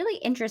some really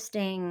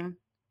interesting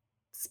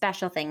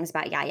special things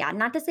about Yaya.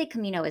 Not to say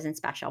Camino isn't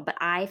special, but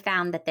I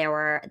found that there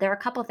were a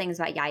couple things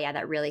about Yaya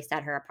that really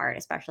set her apart,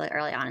 especially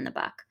early on in the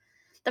book.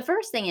 The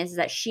first thing is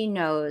that she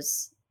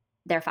knows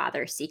their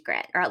father's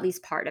secret, or at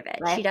least part of it.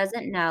 She Right.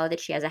 doesn't know that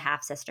she has a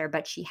half sister,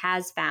 but she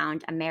has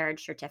found a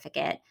marriage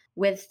certificate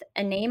with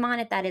a name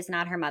on it that is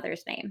not her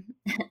mother's name.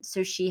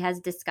 So she has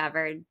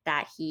discovered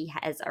that he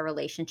has a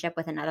relationship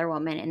with another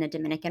woman in the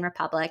Dominican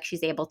Republic.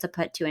 She's able to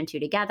put two and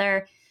two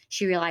together.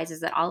 She realizes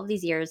that all of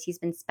these years he's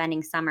been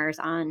spending summers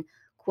on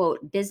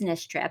quote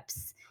business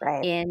trips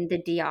Right. in the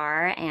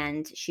DR,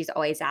 and she's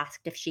always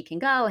asked if she can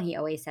go and he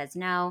always says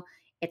no.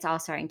 It's all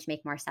starting to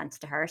make more sense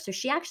to her. So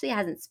she actually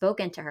hasn't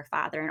spoken to her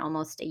father in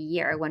almost a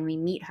year when we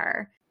meet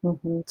her.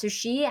 Hmm. So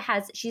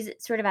she's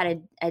sort of at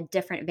a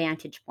different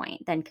vantage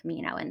point than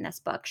Camino in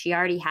this book. She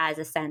already has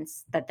a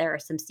sense that there are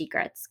some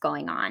secrets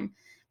going on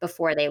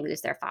before they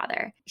lose their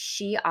father.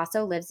 She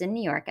also lives in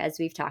New York, as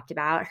we've talked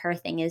about. Her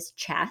thing is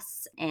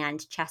chess,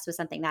 and chess was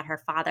something that her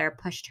father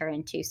pushed her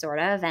into, sort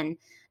of, and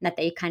that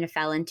they kind of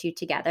fell into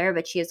together.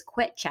 But she has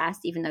quit chess,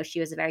 even though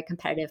she was a very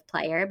competitive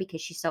player,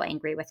 because she's so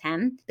angry with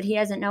him. But he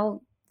doesn't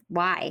know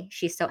why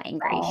she's so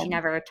angry. She Right.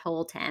 never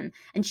told him.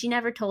 And she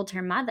never told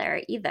her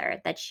mother either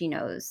that she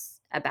knows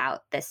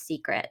about this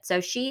secret.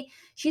 So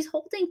she's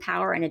holding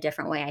power in a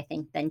different way, I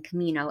think, than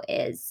Camino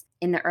is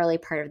in the early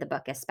part of the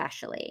book,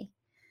 especially.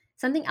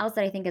 Something else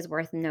that I think is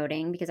worth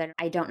noting, because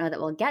I don't know that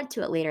we'll get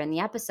to it later in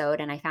the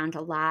episode, and I found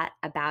a lot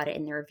about it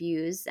in the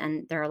reviews,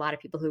 and there are a lot of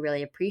people who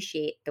really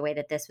appreciate the way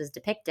that this was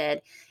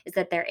depicted, is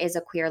that there is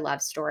a queer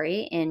love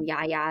story in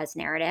Yaya's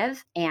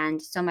narrative.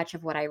 And so much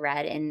of what I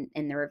read in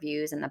the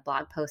reviews and the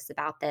blog posts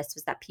about this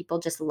was that people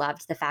just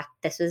loved the fact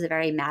this was a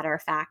very matter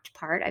of fact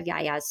part of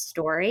Yaya's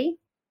story.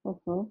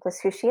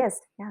 That's who she is.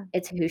 Yeah.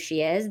 It's who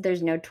she is.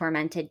 There's no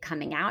tormented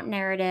coming out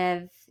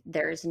narrative.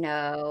 There's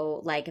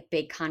no like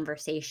big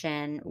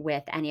conversation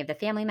with any of the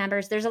family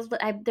members. There's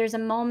a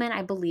moment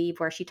I believe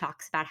where she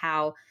talks about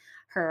how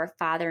her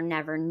father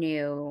never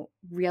knew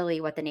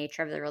really what the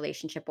nature of the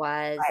relationship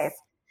Right. was,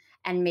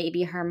 and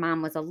maybe her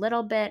mom was a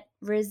little bit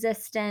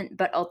resistant,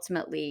 but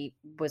ultimately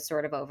was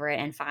sort of over it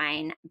and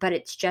fine. But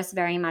it's just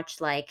very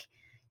much like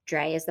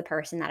Dre is the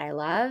person that I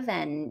love,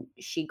 and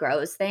she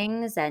grows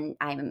things, and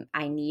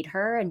I need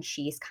her, and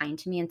she's kind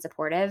to me and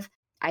supportive.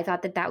 I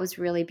thought that that was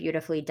really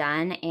beautifully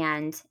done.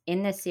 And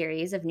in this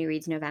series of New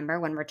Reads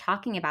November, when we're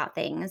talking about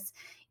things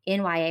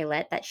in YA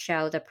Lit that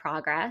show the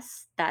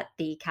progress that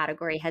the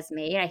category has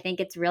made, I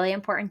think it's really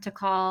important to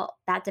call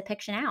that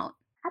depiction out.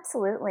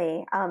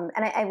 Absolutely. And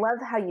I love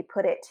how you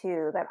put it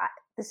too, that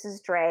this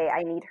is Dre.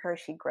 I need her.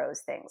 She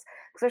grows things.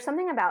 Because there's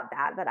something about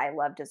that I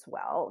loved as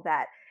well.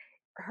 That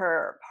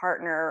her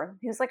partner,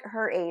 who's like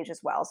her age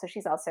as well, so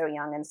she's also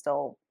young and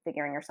still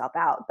figuring herself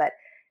out. But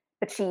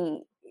it's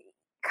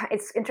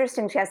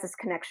interesting. She has this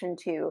connection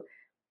to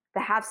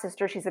the half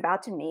sister she's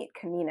about to meet,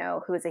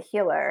 Camino, who is a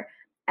healer,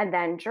 and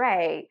then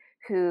Dre,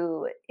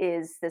 who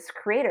is this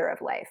creator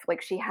of life.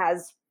 Like she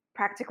has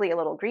practically a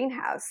little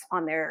greenhouse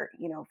on their,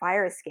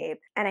 fire escape.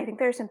 And I think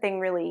there's something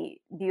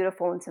really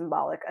beautiful and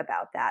symbolic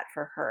about that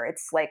for her.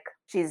 It's like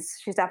she's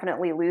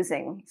definitely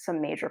losing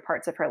some major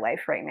parts of her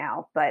life right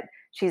now, but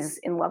she's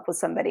in love with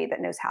somebody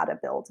that knows how to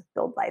build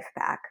life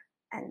back.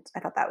 And I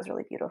thought that was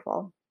really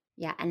beautiful.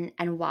 Yeah,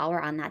 and while we're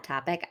on that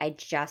topic, I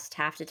just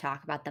have to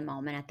talk about the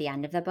moment at the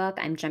end of the book.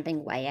 I'm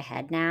jumping way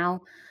ahead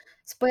now.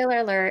 Spoiler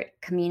alert,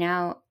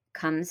 Camino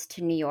comes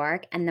to New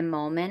York, and the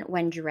moment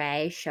when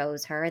Dre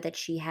shows her that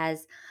she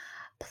has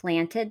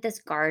planted this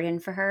garden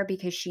for her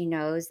because she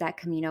knows that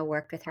Camino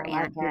worked with her I love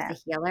aunt who's a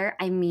it. healer.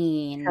 I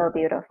mean, So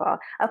beautiful.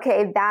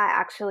 Okay, that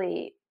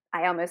actually,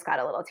 I almost got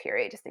a little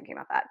teary just thinking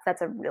about that.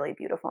 That's a really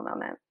beautiful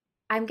moment.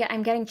 I'm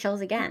getting chills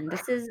again.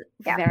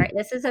 Yeah.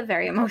 This is a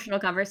very emotional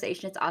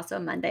conversation. It's also a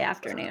Monday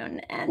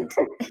afternoon, and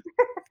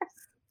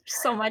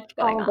so much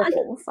going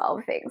on. All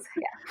the things.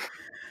 Yeah.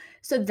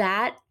 So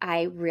that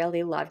I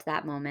really loved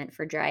that moment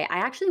for Dre. I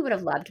actually would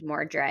have loved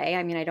more Dre.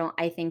 I mean,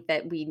 I think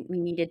that we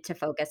needed to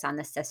focus on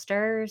the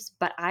sisters,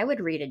 but I would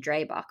read a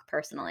Dre book Oh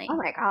personally.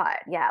 my god,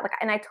 yeah, like,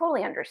 and I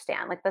totally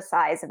understand, like, the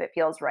size of it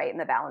feels right and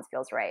the balance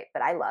feels right,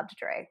 but I loved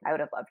Dre. I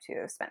would have loved to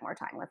have spent more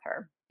time with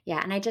her.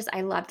 Yeah, and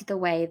I loved the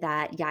way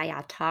that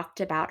Yaya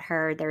talked about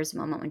her. There's a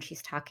moment when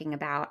she's talking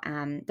about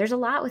there's a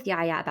lot with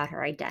Yaya about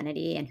her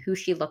identity and who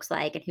she looks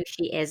like and who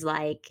she is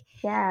like.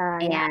 Yeah,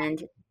 yeah,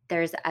 And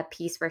there's a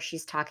piece where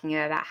she's talking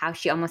about how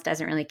she almost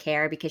doesn't really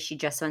care because she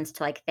just wants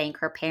to, like, thank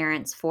her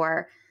parents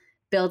for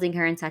building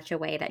her in such a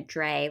way that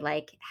Dre,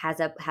 like, has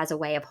a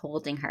way of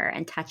holding her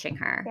and touching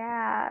her.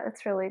 yeah,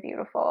 it's really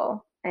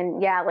beautiful,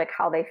 and yeah, like,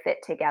 how they fit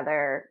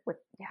together with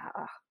yeah,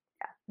 oh,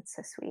 yeah, it's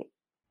so sweet.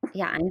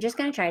 Yeah, I'm just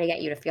gonna try to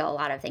get you to feel a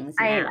lot of things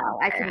I now, know,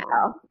 I can Sarah.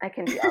 tell, that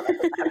was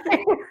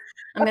happening.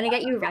 I'm gonna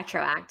get you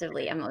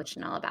retroactively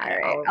emotional about it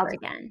Alright, all over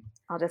again.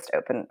 I'll just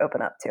open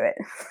up to it.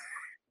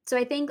 So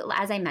I think,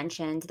 as I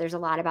mentioned, there's a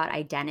lot about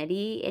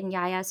identity in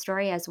Yaya's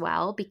story as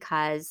well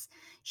because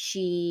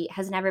she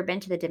has never been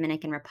to the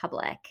Dominican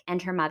Republic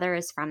and her mother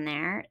is from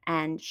there.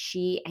 And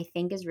she, I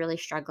think, is really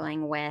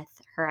struggling with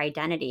her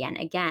identity. And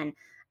again,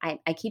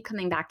 I keep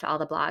coming back to all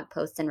the blog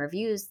posts and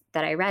reviews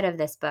that I read of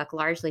this book,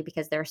 largely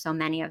because there are so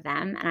many of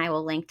them. And I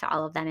will link to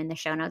all of them in the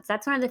show notes.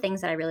 That's one of the things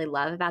that I really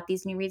love about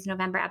these New Reads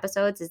November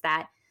episodes is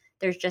that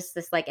there's just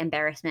this like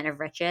embarrassment of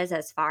riches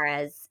as far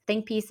as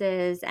think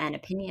pieces and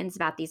opinions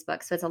about these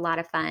books. So it's a lot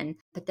of fun.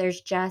 But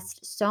there's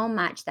just so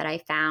much that I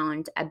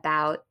found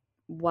about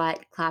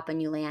what Clap When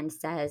You Land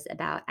says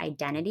about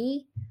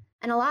identity.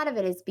 And a lot of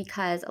it is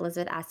because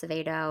Elizabeth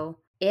Acevedo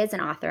is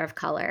an author of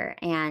color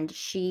and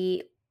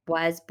she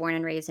was born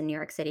and raised in New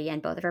York City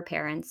and both of her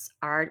parents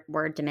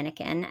were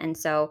Dominican. And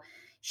so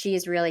she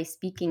is really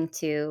speaking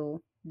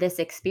to this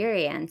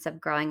experience of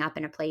growing up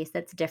in a place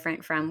that's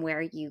different from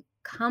where you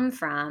come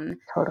from.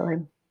 Totally.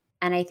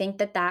 And I think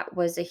that that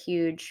was a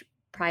huge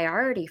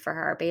priority for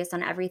her based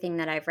on everything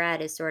that I've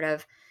read is sort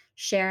of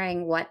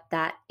sharing what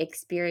that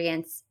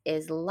experience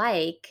is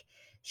like.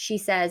 She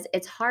says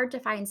it's hard to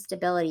find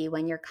stability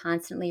when you're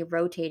constantly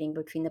rotating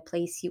between the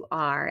place you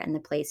are and the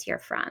place you're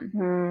from.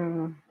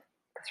 Mm,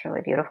 that's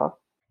really beautiful.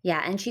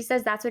 Yeah, and she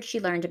says that's what she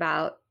learned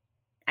about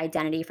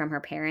identity from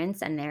her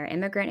parents and their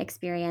immigrant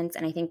experience,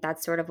 and I think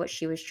that's sort of what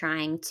she was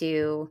trying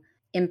to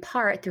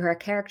impart through her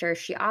character.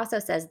 She also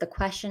says the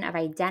question of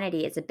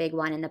identity is a big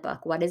one in the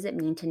book. What does it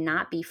mean to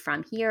not be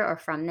from here or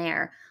from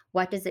there?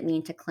 What does it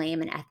mean to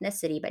claim an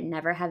ethnicity but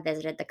never have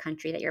visited the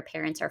country that your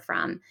parents are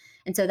from?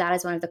 And so that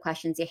is one of the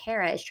questions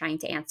Yahara is trying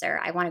to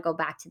answer. I want to go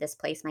back to this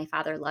place my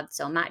father loved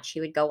so much. He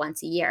would go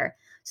once a year.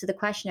 So the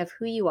question of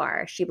who you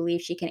are, she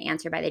believes she can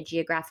answer by the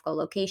geographical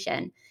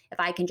location. If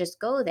I can just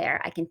go there,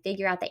 I can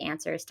figure out the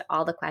answers to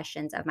all the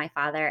questions of my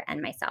father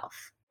and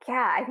myself.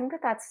 Yeah, I think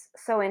that that's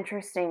so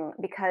interesting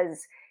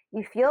because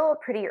you feel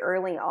pretty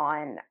early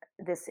on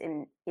this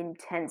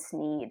intense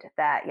need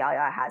that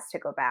Yaya has to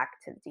go back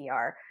to the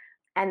DR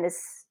and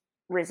this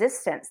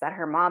resistance that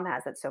her mom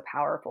has that's so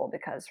powerful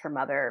because her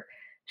mother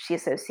she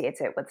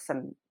associates it with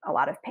a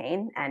lot of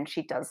pain and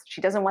she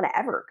doesn't want to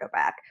ever go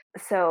back.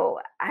 So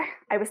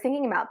I was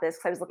thinking about this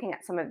because I was looking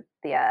at some of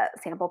the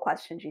sample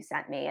questions you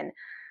sent me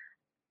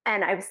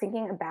and I was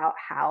thinking about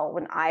how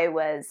when I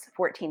was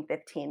 14,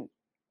 15,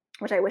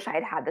 which I wish I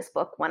had had this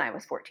book when I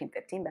was 14,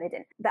 15, but I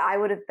didn't. That I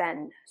would have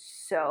been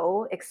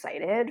so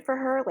excited for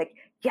her, like,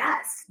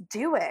 yes,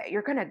 do it.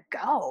 You're gonna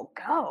go,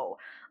 go.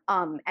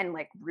 And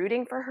like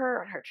rooting for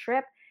her on her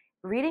trip.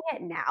 Reading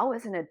it now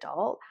as an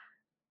adult,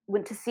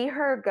 when to see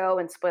her go,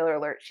 and spoiler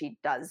alert, she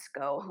does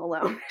go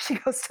alone. She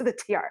goes to the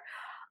TR.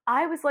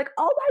 I was like,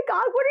 oh my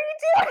God, what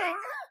are you doing?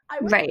 I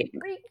was Right,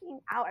 freaking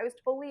out. I was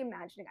totally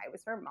imagining I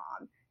was her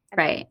mom and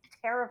I was right.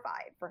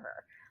 terrified for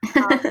her.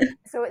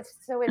 So it's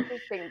so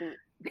interesting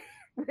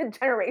the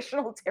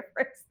generational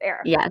difference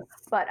there. Yes.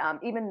 But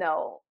even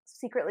though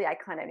secretly I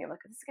kind of knew like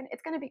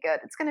it's gonna be good.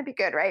 It's gonna be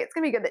good, right? It's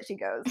gonna be good that she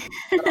goes.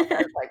 But also I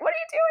was like, what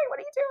are you doing? What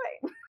are you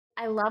doing?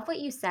 I love what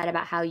you said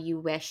about how you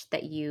wish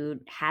that you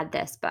had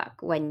this book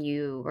when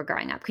you were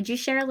growing up. Could you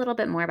share a little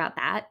bit more about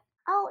that?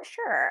 Oh,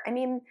 sure. I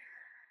mean,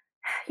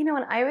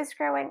 When I was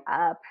growing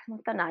up in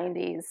the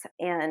 90s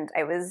and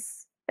I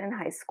was in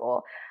high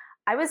school,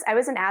 I was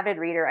an avid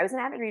reader. I was an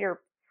avid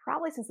reader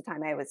probably since the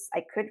time I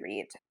could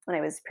read when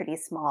I was pretty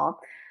small.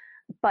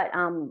 But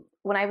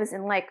when I was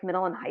in like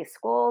middle and high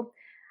school,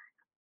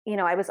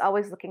 I was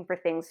always looking for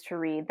things to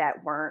read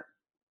that weren't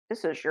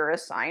this is your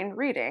assigned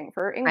reading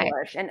for Right.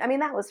 English. And I mean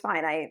that was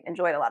fine. I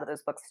enjoyed a lot of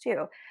those books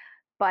too.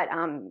 But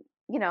and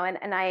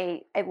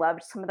I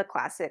loved some of the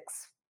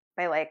classics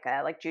by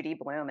like Judy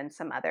Blume and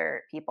some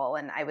other people,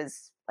 and I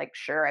was like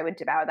sure I would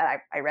devour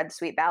that. I read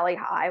Sweet Valley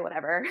High,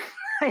 whatever.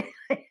 I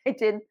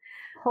did.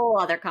 Whole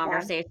other Yeah,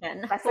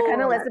 conversation. Jessica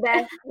and Whole Elizabeth.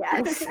 other.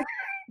 Yes,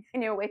 I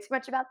knew way too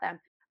much about them.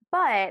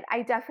 But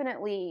I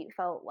definitely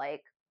felt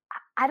like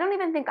I don't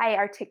even think I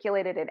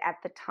articulated it at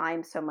the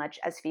time so much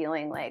as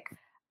feeling like,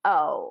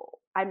 oh,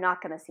 I'm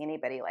not going to see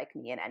anybody like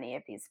me in any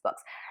of these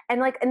books.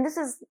 And this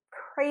is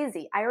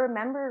crazy. I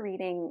remember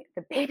reading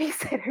The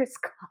Babysitter's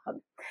Club,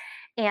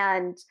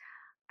 and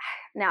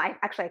now I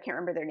can't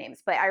remember their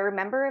names, but I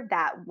remember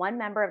that one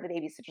member of the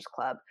Babysitters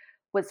Club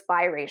was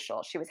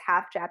biracial. She was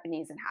half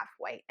Japanese and half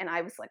white. And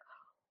I was like,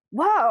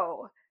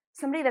 whoa,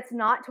 somebody that's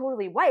not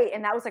totally white.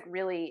 And that was like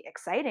really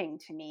exciting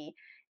to me.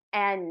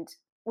 And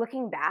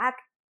looking back,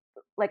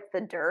 like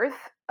the dearth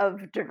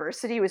of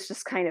diversity was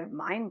just kind of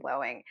mind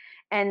blowing.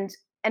 And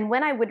and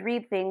when I would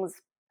read things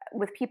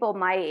with people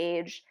my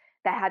age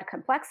that had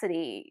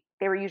complexity,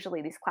 they were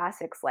usually these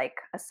classics like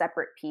A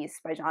Separate Piece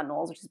by John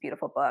Knowles, which is a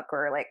beautiful book,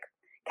 or like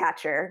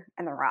Catcher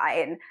in the Rye.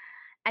 And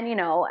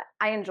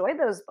I enjoyed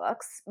those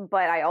books,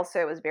 but I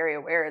also was very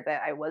aware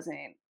that I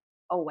wasn't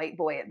a white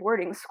boy at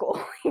boarding school,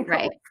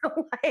 Right.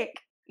 So like,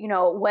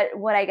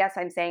 what I guess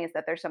I'm saying is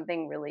that there's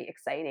something really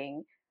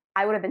exciting.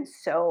 I would have been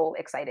so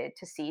excited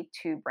to see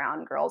two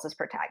brown girls as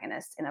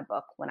protagonists in a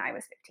book when I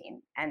was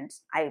 15, and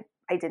I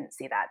didn't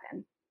see that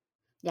then.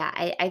 Yeah,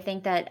 I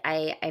think that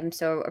I'm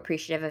so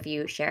appreciative of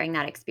you sharing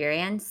that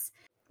experience.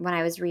 When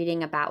I was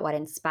reading about what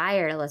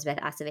inspired Elizabeth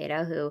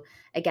Acevedo, who,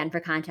 again, for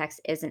context,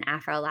 is an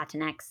Afro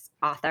Latinx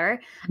author,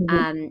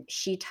 Mhm.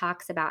 she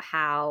talks about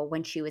how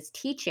when she was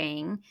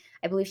teaching,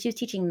 I believe she was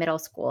teaching middle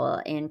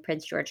school in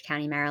Prince George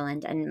County,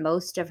 Maryland, and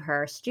most of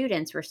her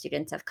students were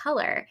students of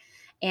color.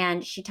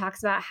 And she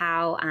talks about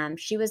how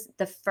she was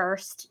the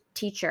first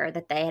teacher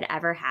that they had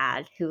ever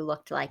had who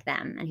looked like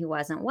them and who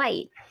wasn't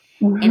white,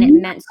 and it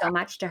Mhm. meant so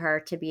much to her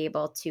to be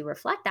able to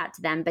reflect that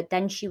to them, but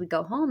then she would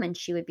go home and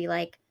she would be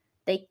like,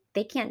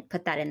 they can't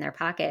put that in their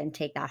pocket and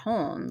take that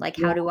home. Like,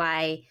 how Yeah. do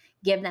I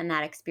give them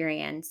that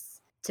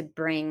experience to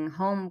bring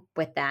home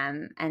with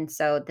them and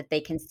so that they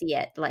can see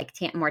it like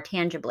more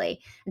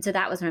tangibly? And so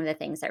that was one of the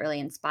things that really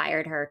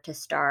inspired her to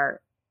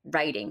start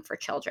writing for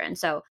children.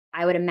 So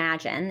I would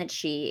imagine that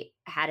she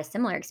had a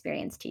similar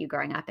experience to you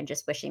growing up and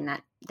just wishing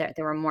that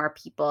there were more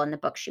people in the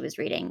book she was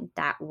reading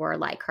that were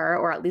like her,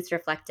 or at least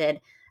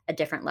reflected a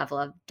different level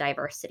of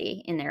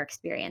diversity in their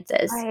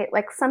experiences. Right,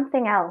 like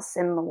something else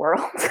in the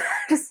world,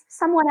 just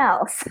someone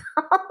else.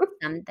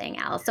 Something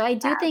else. So I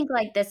do Yeah. think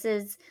like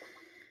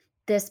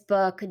this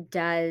book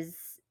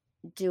does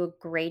do a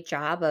great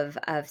job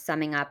of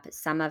summing up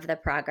some of the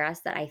progress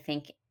that I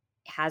think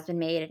has been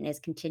made and is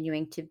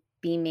continuing to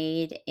be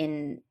made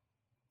in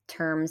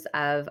terms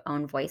of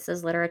own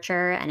voices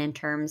literature and in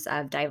terms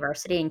of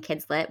diversity in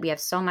kids lit. We have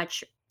so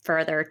much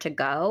further to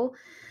go.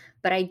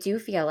 But I do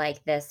feel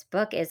like this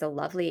book is a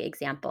lovely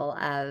example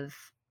of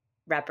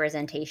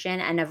representation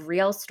and of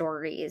real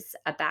stories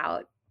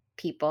about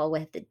people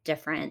with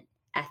different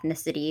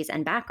ethnicities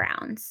and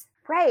backgrounds.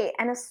 Right,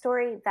 and a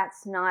story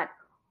that's not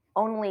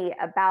only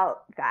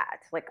about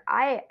that. Like,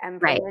 I am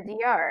from Right. the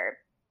DR.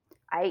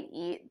 I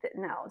eat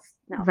no,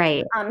 no.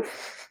 Right. Um,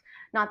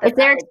 not that It's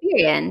their that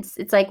experience.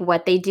 It's like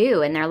what they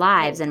do in their right,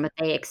 lives and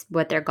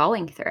what they're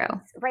going through.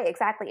 right,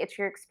 exactly. It's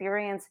your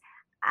experience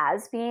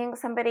as being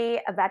somebody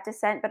of that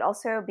descent, but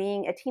also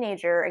being a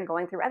teenager and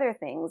going through other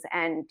things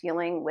and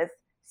dealing with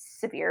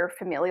severe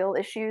familial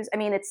issues. I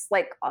mean, it's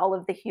like all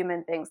of the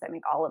human things that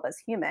make all of us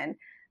human.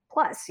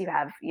 Plus, you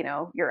have,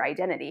 your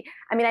identity.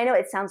 I mean, I know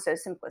it sounds so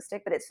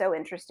simplistic, but it's so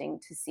interesting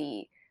to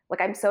see.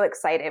 Like, I'm so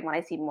excited when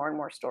I see more and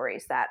more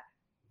stories that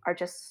are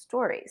just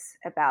stories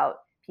about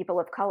people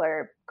of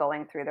color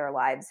going through their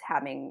lives,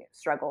 having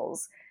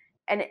struggles.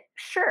 And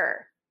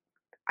sure,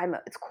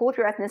 it's cool if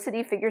your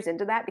ethnicity figures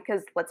into that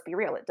because let's be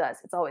real, it does.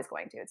 It's always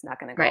going to. It's not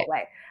going to go Right.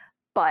 away.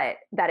 But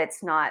that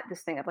it's not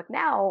this thing of like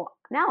now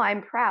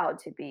I'm proud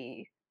to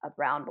be a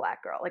brown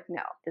black girl. Like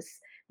no, this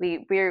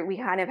we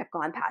kind of have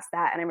gone past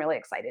that, and I'm really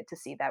excited to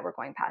see that we're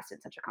going past it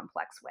in such a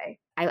complex way.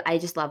 I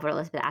just love what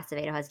Elizabeth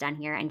Acevedo has done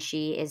here, and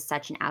she is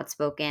such an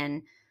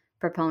outspoken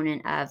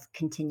proponent of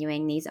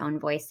continuing these own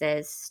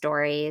voices,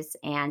 stories,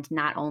 and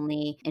not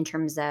only in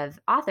terms of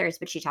authors,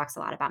 but she talks a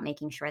lot about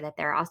making sure that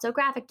there are also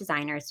graphic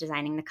designers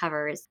designing the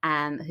covers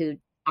who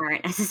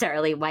aren't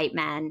necessarily white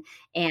men,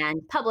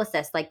 and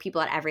publicists, like people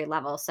at every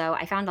level. So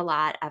I found a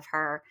lot of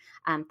her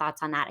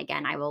thoughts on that.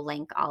 Again, I will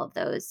link all of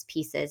those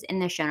pieces in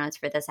the show notes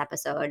for this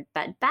episode.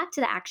 But back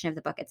to the action of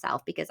the book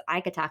itself, because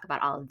I could talk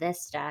about all of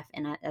this stuff,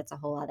 and that's a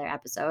whole other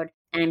episode.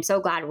 And I'm so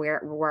glad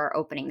we're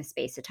opening the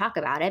space to talk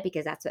about it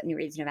because that's what New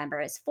Reads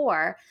November is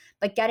for.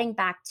 But getting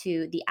back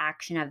to the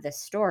action of the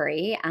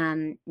story,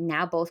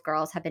 now both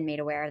girls have been made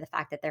aware of the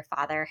fact that their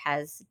father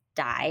has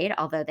died,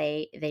 although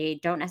they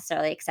don't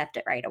necessarily accept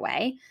it right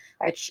away,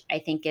 Right. which I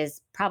think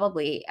is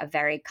probably a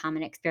very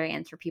common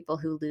experience for people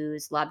who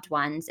lose loved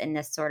ones in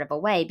this sort of a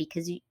way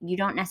because you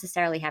don't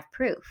necessarily have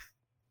proof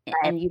Right.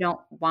 and you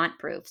don't want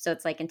proof. So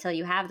it's like until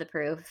you have the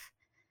proof,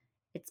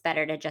 it's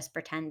better to just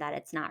pretend that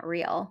it's not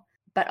real.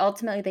 But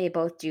ultimately, they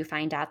both do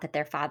find out that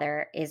their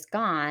father is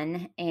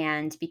gone.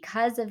 And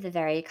because of the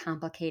very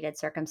complicated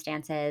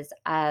circumstances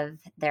of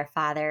their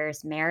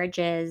father's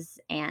marriages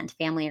and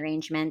family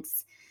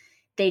arrangements,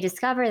 they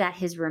discover that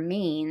his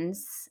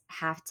remains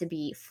have to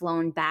be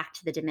flown back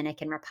to the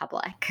Dominican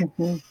Republic,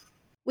 Mhm.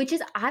 which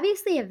is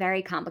obviously a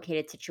very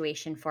complicated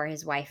situation for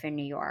his wife in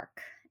New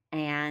York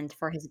and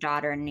for his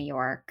daughter in New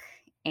York.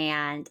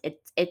 And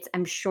it's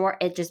I'm sure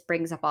it just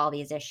brings up all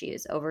these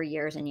issues over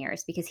years and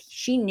years because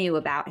she knew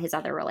about his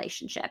other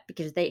relationship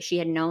because she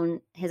had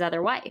known his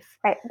other wife,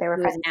 Right. They were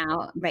who is friends.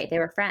 now right, they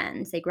were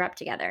friends, they grew up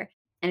together.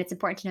 And it's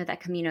important to know that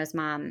Camino's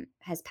mom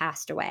has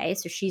passed away,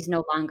 so she's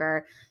no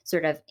longer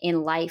sort of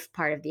in life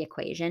part of the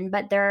equation,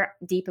 but there are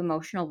deep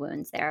emotional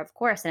wounds there, of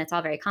course, and it's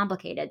all very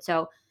complicated.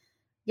 So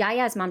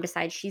Yaya's mom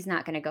decides she's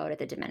not gonna go to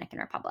the Dominican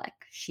Republic.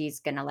 She's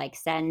gonna, like,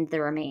 send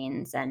the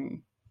remains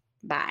and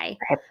bye.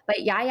 Right.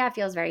 But Yaya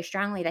feels very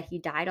strongly that he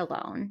died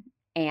alone,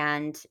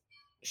 and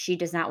she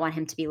does not want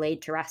him to be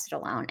laid to rest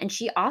alone, and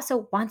she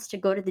also wants to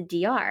go to the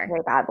DR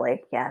Very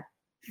badly. Yeah.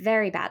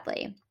 very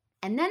badly.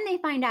 And then they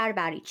find out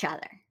about each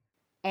other,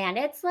 and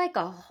it's like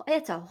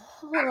it's a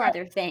whole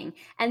other thing,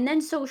 and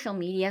then social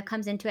media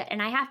comes into it,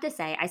 and I have to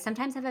say, I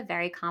sometimes have a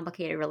very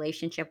complicated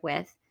relationship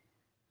with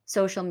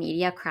social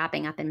media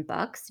cropping up in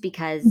books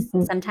because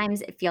Mhm.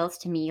 sometimes it feels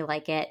to me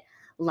like it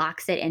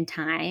locks it in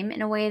time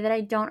in a way that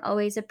I don't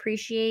always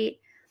appreciate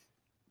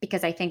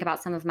because I think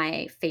about some of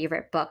my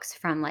favorite books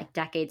from like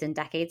decades and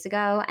decades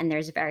ago and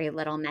there's very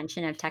little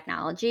mention of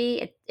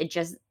technology.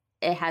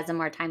 It has a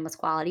more timeless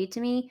quality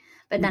to me.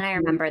 But then I Mhm.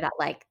 remember that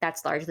like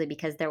that's largely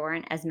because there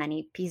weren't as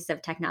many pieces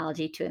of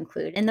technology to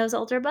include in those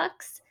older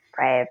books.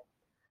 Right.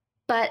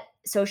 But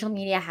social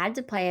media had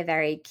to play a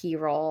very key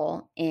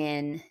role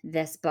in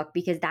this book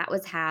because that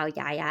was how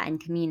Yaya and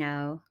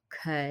Camino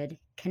could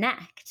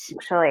connect.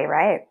 Actually,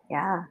 right.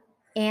 Yeah.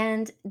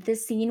 And the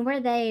scene where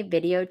they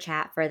video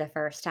chat for the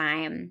first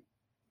time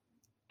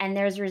and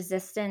there's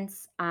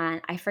resistance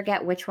on I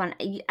forget which one.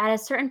 At a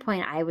certain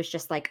point, I was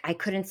just like, I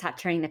couldn't stop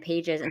turning the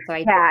pages. And so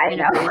I Yeah, did I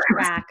kind of know. lose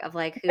track of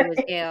like who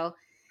was who.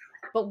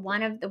 But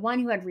one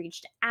who had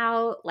reached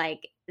out,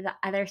 like, the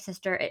other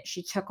sister,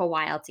 she took a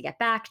while to get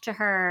back to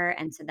her,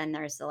 and so then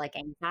there's the, like,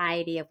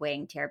 anxiety of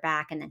waiting to hear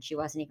back, and then she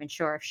wasn't even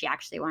sure if she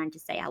actually wanted to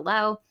say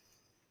hello.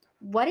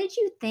 What did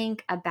you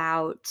think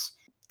about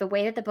the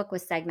way that the book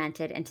was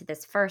segmented into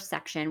this first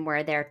section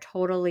where they're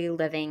totally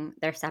living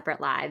their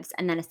separate lives,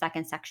 and then a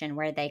second section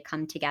where they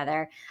come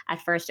together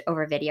at first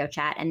over video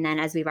chat, and then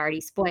as we've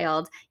already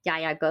spoiled,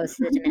 Yaya goes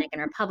to the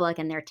Dominican Republic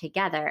and they're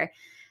together.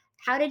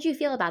 How did you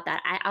feel about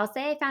that? I'll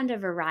say I found a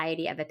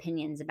variety of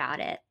opinions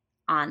about it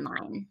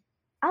online.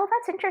 Oh,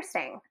 that's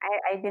interesting.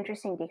 It's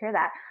interesting to hear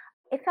that.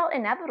 It felt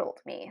inevitable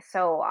to me,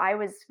 so I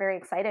was very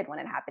excited when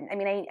it happened. I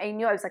mean, I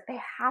knew I was like, they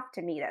have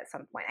to meet at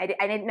some point. I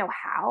didn't know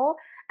how,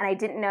 and I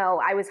didn't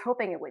know. I was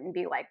hoping it wouldn't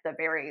be like the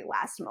very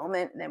last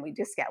moment, and then we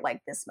just get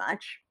like this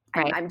much.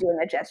 Right. I'm doing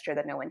a gesture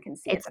that no one can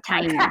see at It's the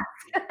tiny, podcast,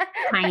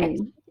 right? tiny.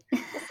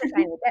 Just a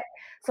tiny bit.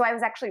 So I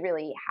was actually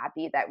really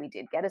happy that we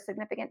did get a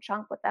significant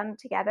chunk with them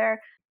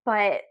together.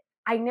 But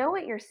I know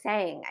what you're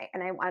saying,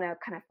 and I want to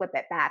kind of flip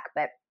it back,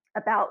 but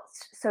about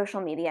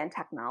social media and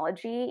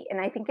technology, and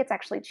I think it's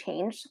actually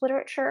changed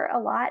literature a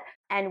lot.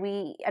 And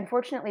we,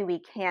 unfortunately, we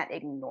can't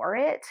ignore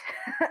it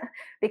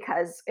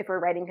because if we're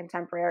writing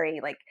contemporary,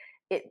 like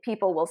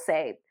people will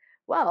say,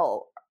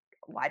 "Well,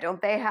 why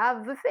don't they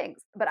have the things?"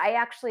 But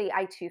I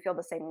too feel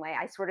the same way.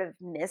 I sort of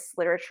miss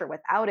literature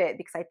without it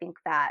because I think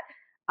that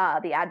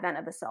the advent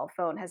of the cell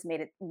phone has made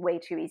it way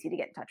too easy to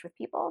get in touch with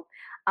people.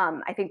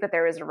 I think that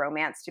there is a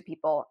romance to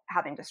people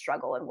having to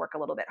struggle and work a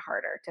little bit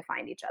harder to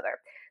find each other.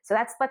 So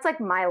that's like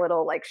my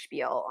little like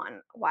spiel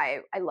on why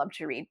I love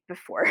to read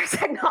before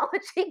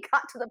technology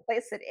got to the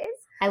place it is.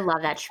 I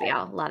love that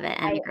spiel, love it,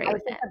 and agree I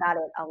with think it. about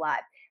it a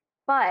lot,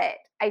 but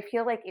I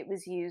feel like it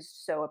was used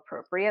so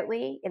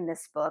appropriately in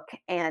this book,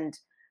 and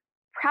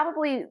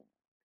probably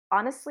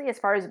honestly, as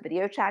far as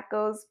video chat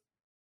goes,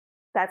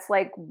 that's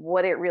like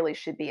what it really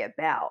should be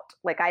about.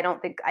 Like, I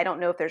don't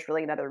know if there's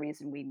really another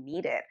reason we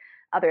need it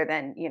other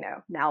than,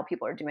 now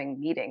people are doing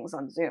meetings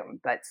on Zoom,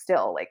 but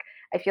still, like,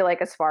 I feel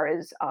like as far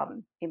as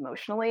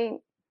emotionally,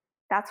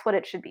 that's what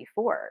it should be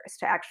for, is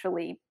to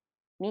actually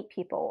meet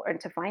people and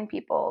to find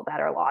people that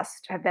are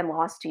lost, have been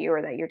lost to you,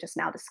 or that you're just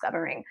now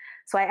discovering.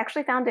 So I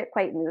actually found it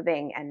quite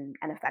moving and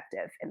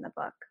effective in the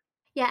book.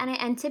 Yeah,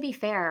 and to be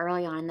fair,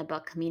 early on in the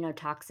book, Camino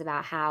talks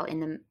about how in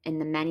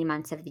the many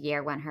months of the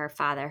year when her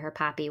father, her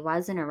papi,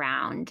 wasn't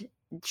around,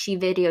 she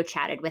video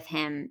chatted with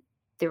him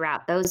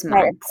throughout those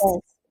Right, of months.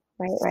 course.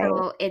 Right, right.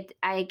 So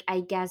I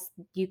guess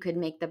you could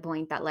make the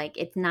point that, like,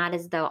 it's not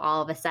as though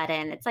all of a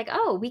sudden it's like,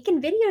 "Oh, we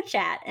can video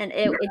chat," and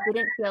it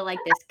didn't feel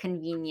like this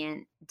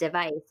convenient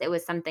device. It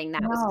was something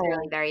that was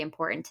clearly No. very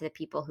important to the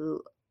people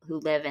who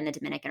live in the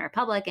Dominican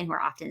Republic and who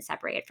are often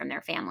separated from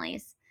their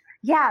families.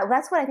 Yeah,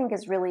 that's what I think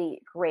is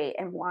really great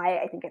and why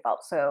I think it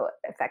felt so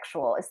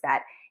effectual is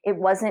that it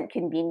wasn't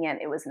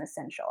convenient, it was an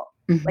essential.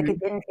 Like, it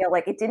Mhm. didn't feel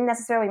like it didn't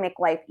necessarily make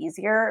life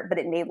easier, but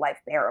it made life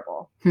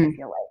bearable, I Hmm.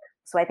 feel like.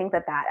 So I think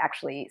that that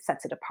actually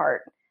sets it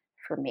apart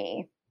for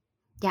me.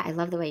 Yeah, I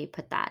love the way you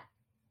put that.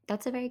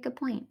 That's a very good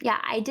point. Yeah,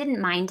 I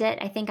didn't mind it.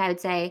 I think I would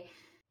say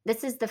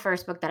this is the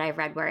first book that I've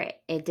read where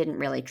it didn't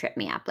really trip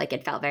me up. Like,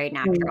 it felt very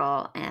Mm.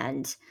 natural,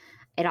 and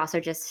it also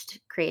just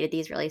created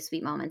these really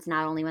sweet moments,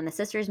 not only when the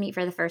sisters meet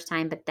for the first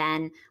time, but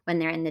then when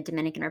they're in the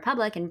Dominican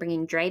Republic and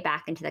bringing Dre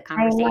back into the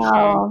I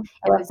conversation. know.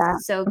 I It love was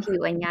that. so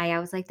cute. And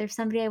Yaya was like, "There's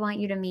somebody I want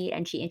you to meet."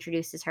 And she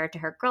introduces her to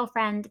her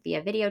girlfriend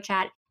via video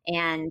chat.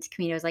 And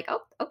Camino was like,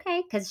 "Oh,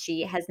 okay," because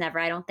she has never,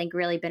 I don't think,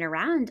 really been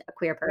around a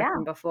queer Yeah.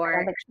 person I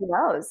don't before. think she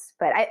knows,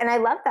 but I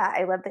love that.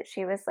 I love that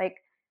she was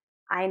like,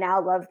 "I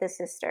now love this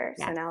sister."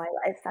 So Yes. now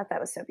I thought that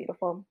was so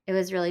beautiful. It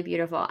was really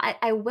beautiful.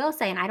 I will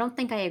say, and I don't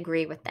think I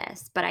agree with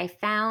this, but I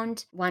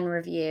found one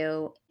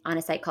review on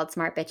a site called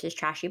Smart Bitches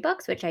Trashy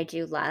Books, which I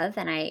do love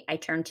and I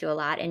turn to a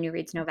lot in New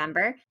Reads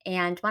November.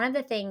 And one of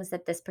the things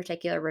that this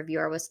particular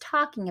reviewer was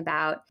talking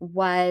about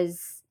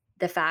was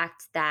the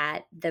fact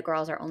that the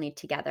girls are only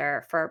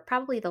together for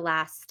probably the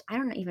last, I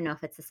don't even know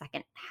if it's the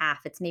second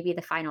half, it's maybe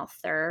the final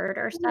third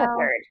or Maybe a so.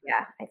 third,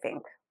 yeah, I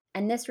think.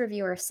 And this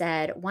reviewer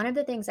said, "One of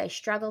the things I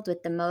struggled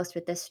with the most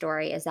with this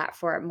story is that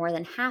for more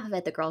than half of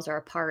it, the girls are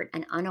apart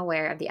and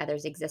unaware of the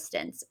other's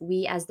existence.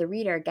 We, as the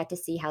reader, get to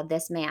see how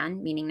this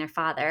man, meaning their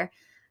father,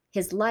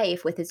 his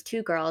life with his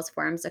two girls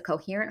forms a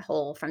coherent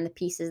whole from the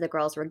pieces the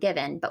girls were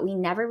given, but we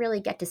never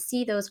really get to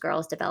see those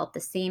girls develop the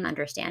same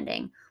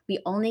understanding. We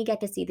only get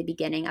to see the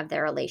beginning of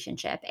their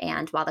relationship.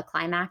 And while the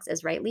climax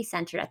is rightly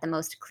centered at the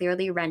most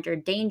clearly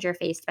rendered danger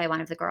faced by one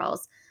of the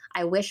girls,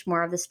 I wish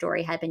more of the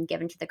story had been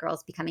given to the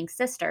girls becoming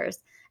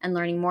sisters and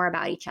learning more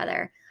about each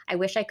other. I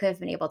wish I could have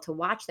been able to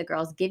watch the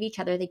girls give each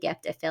other the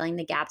gift of filling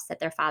the gaps that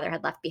their father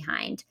had left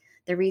behind.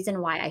 The reason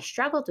why I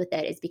struggled with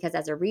it is because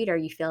as a reader,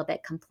 you feel a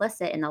bit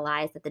complicit in the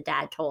lies that the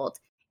dad told.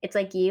 It's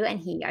like you and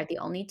he are the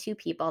only two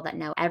people that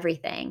know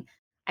everything.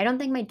 I don't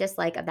think my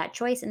dislike of that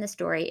choice in the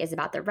story is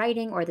about the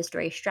writing or the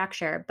story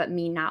structure, but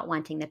me not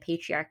wanting the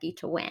patriarchy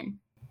to win."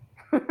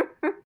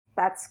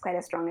 That's quite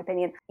a strong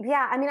opinion.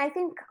 Yeah, I mean, I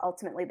think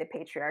ultimately the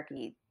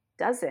patriarchy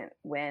doesn't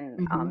win,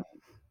 Mhm.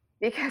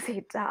 because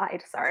he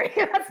died. Sorry,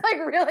 that's like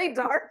really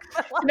dark,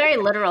 but It's a very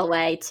like, literal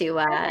way to,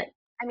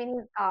 I mean,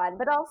 he's gone,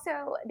 but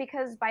also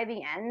because by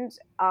the end,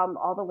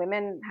 all the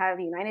women have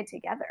united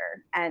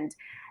together, and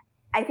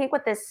I think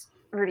what this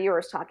reviewer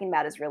is talking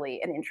about is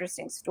really an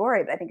interesting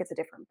story, but I think it's a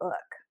different book.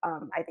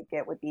 I think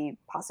it would be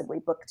possibly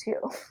book two,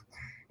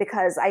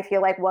 because I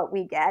feel like what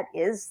we get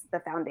is the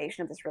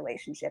foundation of this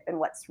relationship. And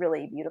what's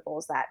really beautiful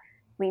is that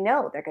we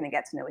know they're going to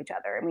get to know each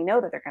other, and we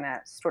know that they're going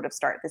to sort of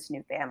start this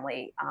new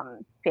family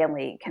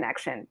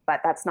connection.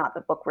 But that's not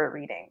the book we're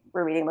reading.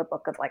 We're reading the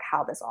book of like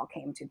how this all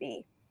came to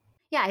be.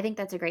 Yeah, I think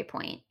that's a great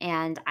point,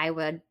 and I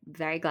would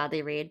very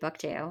gladly read book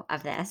 2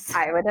 of this.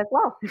 I would as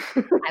well.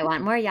 I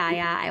want more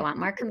Yaya, I want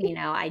more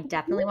Camino, I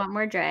definitely want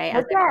more Dre,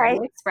 as I've Okay.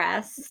 already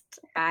expressed.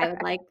 I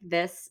would like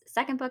this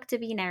second book to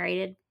be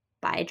narrated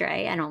by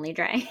Dre and only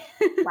Dre.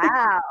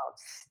 Wow.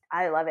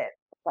 I love it.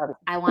 Love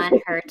I it. want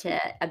her to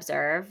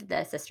observe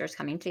the sisters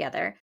coming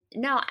together.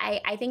 No,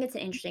 I think it's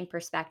an interesting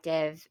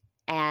perspective,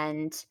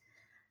 and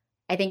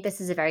I think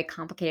this is a very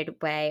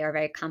complicated way or a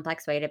very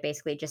complex way to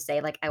basically just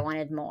say, like, "I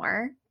wanted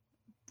more."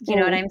 You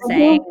know what Mm. I'm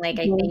saying? Mhm, Like,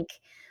 I mhm. think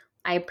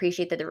I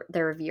appreciate that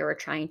the reviewer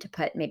trying to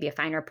put maybe a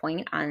finer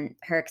point on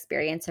her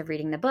experience of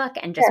reading the book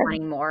and just Sure.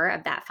 wanting more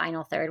of that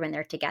final third when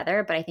they're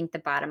together, but I think the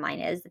bottom line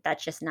is that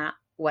that's just not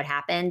what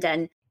happened,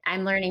 and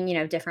I'm learning,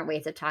 different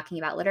ways of talking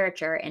about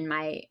literature in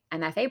my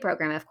MFA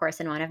program, of course,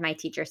 and one of my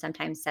teachers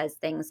sometimes says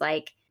things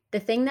like, "The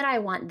thing that I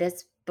want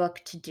this book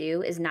to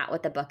do is not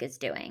what the book is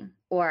doing,"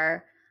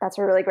 That's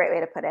a really great way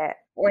to put it.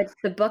 or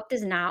 "The book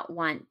does not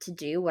want to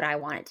do what I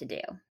want it to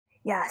do."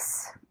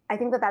 Yes. I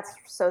think that that's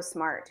so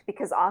smart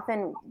because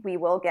often we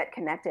will get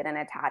connected and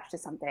attached to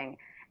something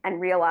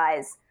and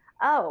realize,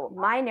 oh,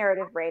 my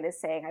narrative brain is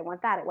saying, I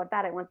want that, I want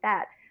that, I want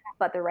that.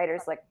 But the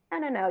writer's like, no,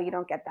 no, no, you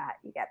don't get that.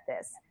 You get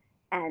this.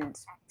 And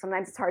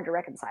sometimes it's hard to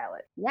reconcile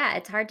it. Yeah,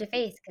 it's hard to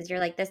face because 'cause you're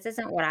like, "This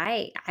isn't what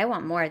I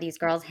want more of these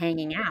girls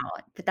hanging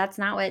out," but it's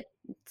not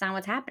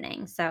what's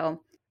happening,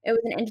 so, it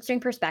was an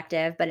interesting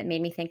perspective, but it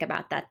made me think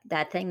about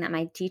that thing that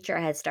my teacher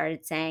had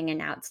started saying, and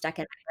now it's stuck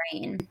in my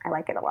brain. I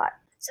like it a lot.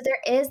 So there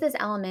is this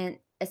element,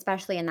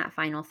 especially in that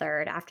final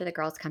third, after the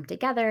girls come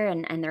together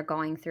and they're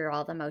going through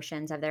all the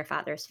motions of their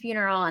father's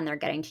funeral and they're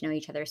getting to know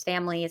each other's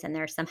families. And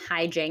there's some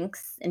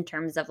hijinks in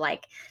terms of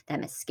like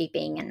them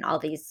escaping and all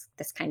this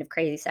kind of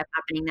crazy stuff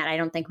happening that I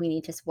don't think we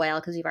need to spoil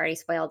because we've already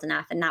spoiled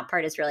enough. And that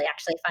part is really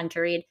actually fun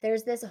to read.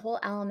 There's this whole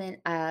element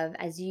of,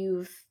 as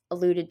you've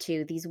alluded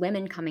to, these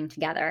women coming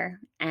together,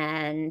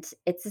 and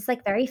it's this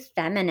like very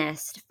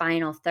feminist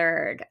final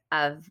third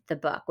of the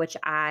book, which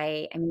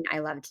I mean, I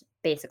loved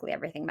basically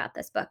everything about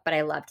this book, but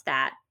I loved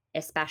that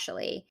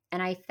especially.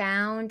 And I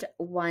found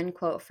one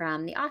quote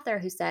from the author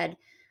who said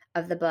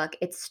of the book,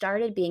 it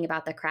started being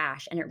about the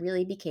crash and it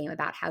really became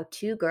about how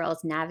two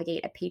girls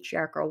navigate a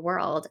patriarchal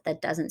world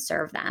that doesn't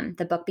serve them.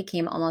 The book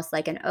became almost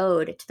like an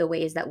ode to the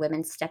ways that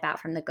women step out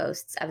from the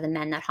ghosts of the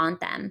men that haunt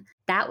them.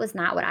 That was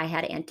not what I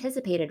had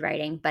anticipated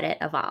writing, but it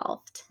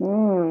evolved.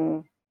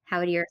 Mm. How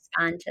would you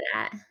respond to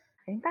that?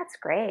 I think that's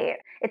great.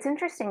 It's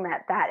interesting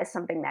that that is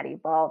something that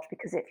evolved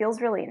because it feels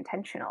really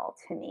intentional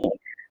to me.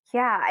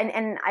 Yeah,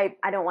 and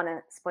I don't want to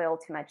spoil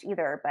too much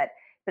either, but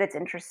it's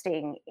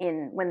interesting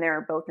in when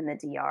they're both in the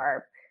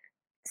DR,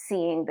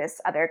 seeing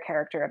this other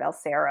character of El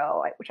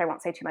Cerro, which I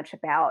won't say too much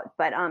about,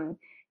 but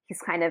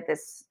he's kind of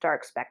this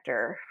dark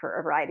specter for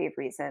a variety of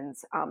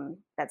reasons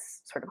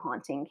that's sort of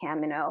haunting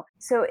Camino.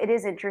 So it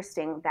is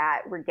interesting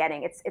that we're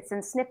getting it's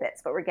in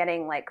snippets, but we're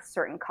getting like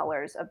certain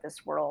colors of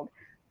this world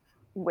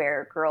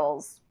where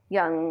girls,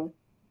 young,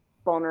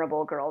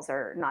 vulnerable girls,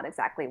 are not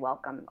exactly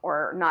welcome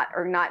or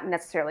not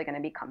necessarily going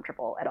to be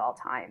comfortable at all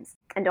times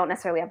and don't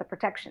necessarily have the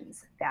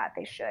protections that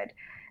they should.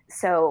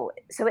 So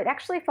it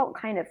actually felt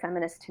kind of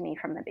feminist to me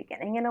from the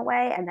beginning in a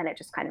way, and then it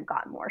just kind of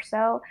got more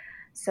so.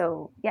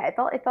 So yeah, it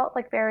felt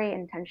like very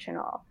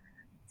intentional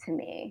to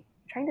me.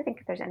 I'm trying to think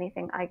if there's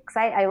anything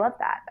I love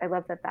that. I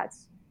love that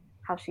that's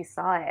how she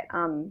saw it.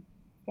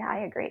 Yeah, I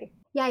agree.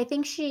 Yeah, I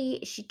think she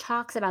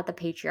talks about the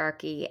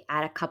patriarchy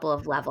at a couple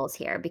of levels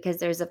here because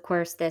there's of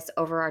course this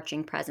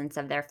overarching presence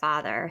of their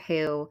father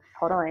who,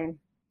 Totally.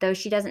 though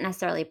she doesn't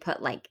necessarily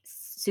put like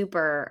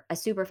super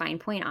fine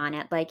point on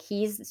it, like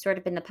he's sort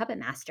of been the puppet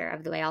master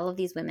of the way all of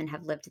these women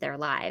have lived their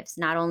lives.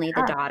 Not only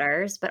the Yeah,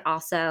 daughters, but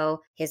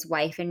also his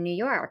wife in New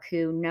York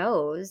who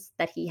knows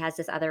that he has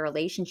this other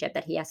relationship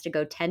that he has to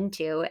go tend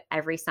to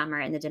every summer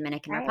in the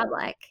Dominican right.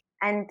 Republic.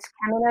 And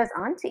Camino's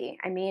auntie.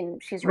 I mean,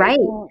 she's Right.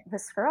 raising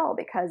this girl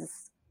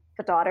because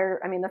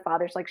the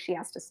father's like, she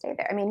has to stay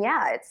there. I mean,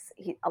 yeah,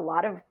 a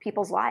lot of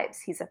people's lives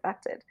he's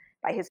affected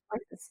by his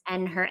choices.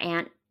 And her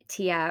aunt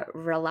Tia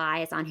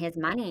relies on his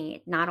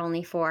money, not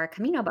only for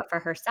Camino, but for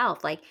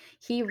herself. Like,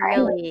 he Right.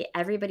 really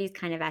everybody's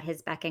kind of at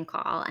his beck and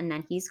call, and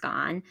then he's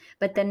gone.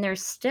 But then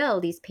there's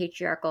still these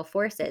patriarchal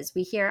forces.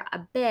 We hear a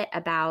bit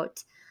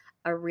about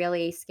a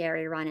really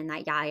scary run in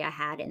that Yaya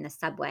had in the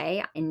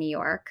subway in New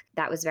York.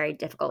 That was very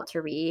difficult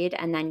to read.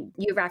 And then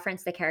you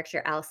referenced the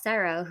character El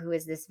Cerro, who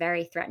is this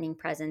very threatening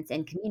presence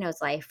in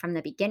Camino's life from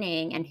the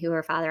beginning, and who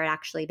her father had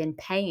actually been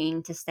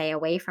paying to stay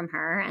away from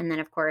her. And then,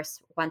 of course,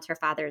 once her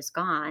father is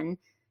gone,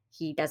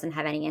 he doesn't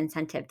have any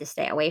incentive to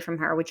stay away from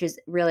her, which is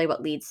really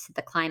what leads to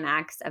the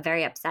climax, a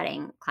very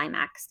upsetting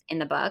climax in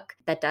the book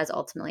that does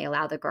ultimately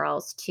allow the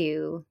girls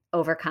to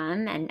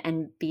overcome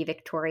and be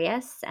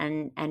victorious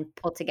and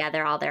pull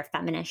together all their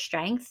feminist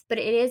strength. But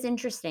it is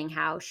interesting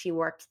how she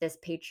worked this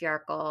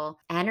patriarchal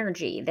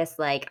energy, this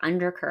like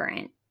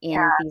undercurrent in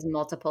Yeah, these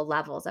multiple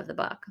levels of the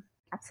book.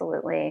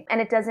 absolutely. And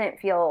it doesn't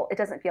feel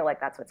like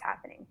that's what's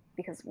happening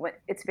because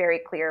it's very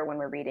clear when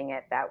we're reading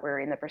it that we're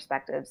in the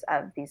perspectives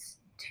of these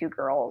two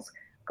girls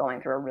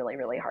going through a really,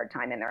 really hard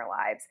time in their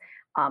lives,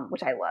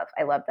 which I love.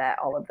 I love that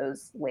all of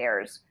those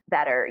layers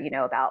that are,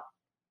 about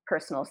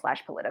personal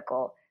slash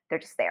political, they're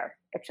just there.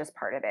 It's just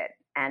part of it.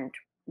 And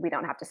we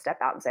don't have to step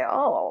out and say,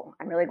 oh,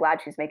 I'm really glad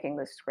she's making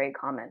this great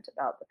comment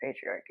about the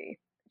patriarchy.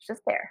 It's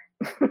just there.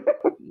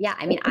 Yeah,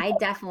 I mean, I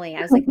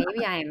was like,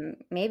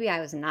 maybe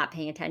I was not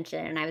paying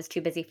attention and I was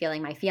too busy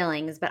feeling my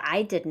feelings, but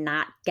I did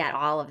not get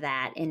all of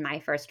that in my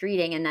first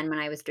reading. And then when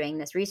I was doing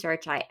this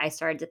research, I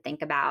started to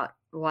think about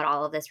what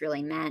all of this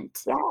really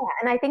meant. Yeah,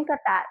 and I think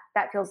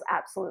that feels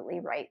absolutely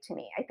right to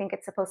me. I think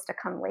it's supposed to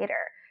come later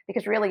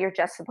because really you're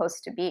just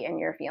supposed to be in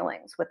your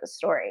feelings with the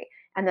story.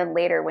 And then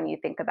later when you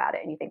think about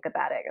it and you think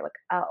about it, you're like,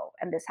 "Oh,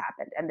 and this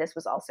happened and this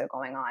was also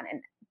going on."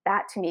 And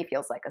that to me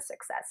feels like a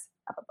success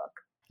of a book.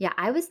 Yeah,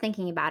 I was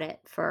thinking about it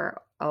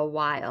for a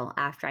while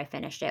after I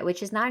finished it,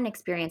 which is not an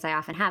experience I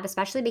often have,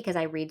 especially because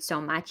I read so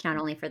much, not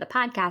only for the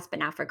podcast, but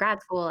now for grad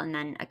school and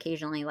then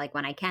occasionally, like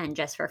when I can,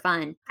 just for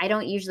fun. I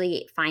don't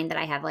usually find that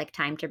I have like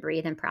time to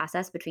breathe and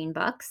process between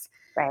books,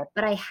 Right.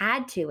 but I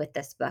had to with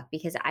this book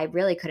because I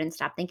really couldn't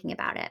stop thinking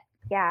about it.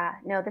 Yeah,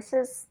 no, this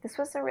was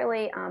a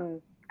really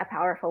a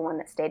powerful one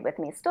that stayed with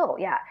me still.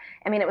 Yeah.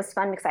 I mean, it was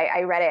fun because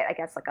I read it, I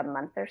guess, like a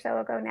month or so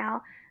ago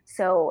now.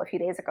 So a few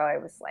days ago, I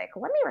was like,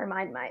 let me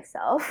remind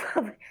myself.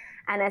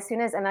 And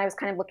I was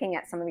kind of looking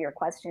at some of your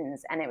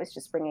questions, and it was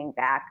just bringing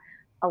back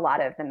a lot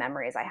of the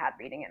memories I had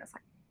reading it. It's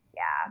like,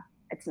 yeah,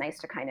 it's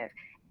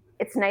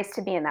nice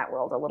to be in that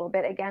world a little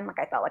bit again. Like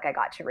I felt like I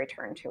got to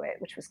return to it,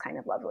 which was kind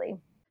of lovely.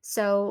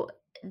 So,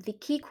 the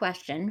key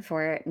question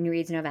for New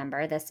Reads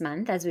November this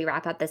month, as we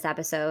wrap up this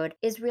episode,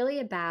 is really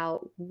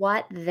about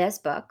what this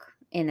book,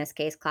 in this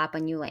case, Clap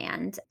When You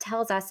Land,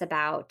 tells us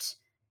about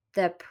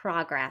the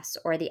progress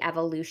or the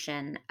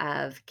evolution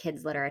of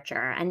kids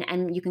literature,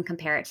 and you can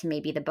compare it to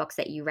maybe the books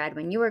that you read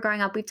when you were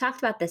growing up. We've talked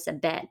about this a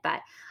bit, but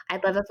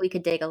I'd love if we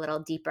could dig a little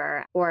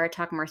deeper or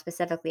talk more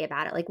specifically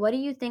about it. Like, what do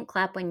you think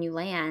Clap When You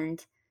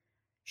Land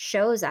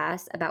shows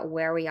us about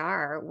where we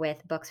are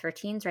with books for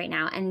teens right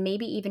now, and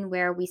maybe even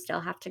where we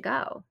still have to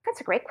go? That's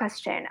a great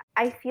question.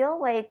 I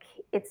feel like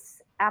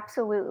it's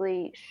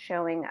absolutely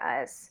showing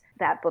us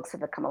that books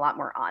have become a lot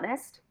more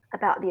honest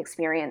about the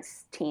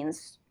experience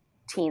teens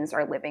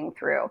are living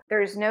through.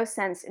 There's no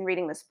sense in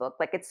reading this book,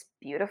 like it's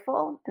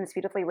beautiful and it's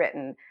beautifully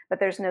written, but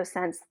there's no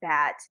sense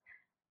that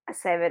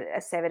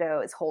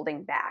Acevedo is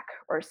holding back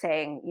or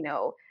saying,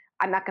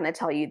 I'm not going to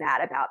tell you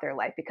that about their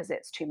life because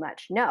it's too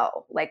much.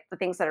 No, like the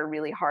things that are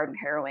really hard and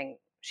harrowing,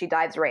 she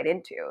dives right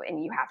into,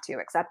 and you have to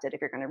accept it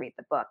if you're going to read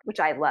the book, which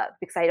I love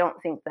because I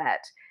don't think that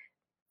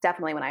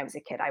definitely when I was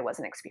a kid, I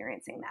wasn't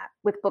experiencing that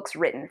with books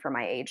written for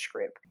my age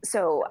group.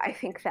 So I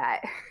think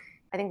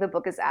the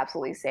book is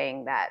absolutely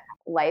saying that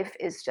life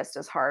is just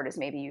as hard as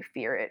maybe you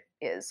fear it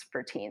is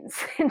for teens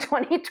in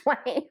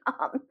 2020.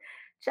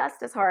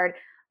 Just as hard,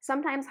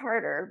 sometimes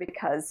harder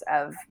because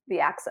of the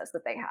access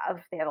that they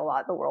have. They have a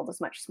lot, the world is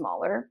much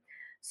smaller.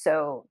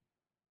 So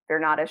they're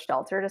not as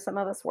sheltered as some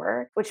of us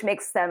were, which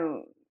makes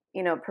them,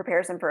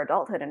 prepares them for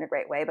adulthood in a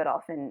great way, but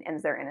often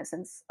ends their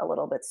innocence a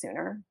little bit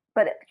sooner.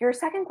 But your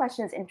second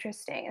question is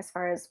interesting as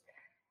far as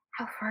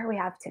how far we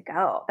have to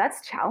go.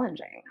 That's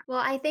challenging. Well,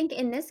 I think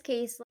in this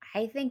case,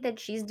 I think that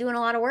she's doing a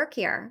lot of work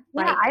here.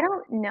 Yeah, I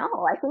don't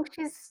know. I think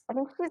she's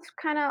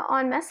kind of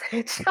on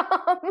message.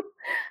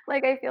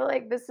 Like I feel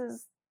like this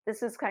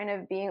is kind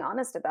of being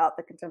honest about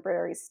the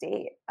contemporary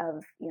state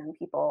of young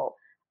people,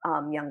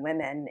 young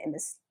women in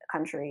this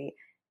country,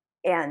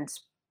 and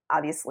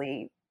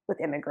obviously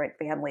with immigrant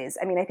families.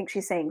 I mean, I think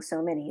she's saying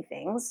so many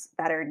things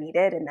that are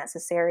needed and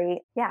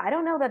necessary. Yeah, I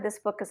don't know that this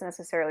book is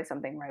necessarily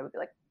something where I would be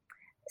like,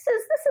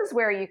 this is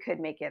where you could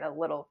make it a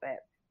little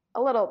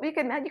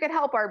you could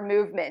help our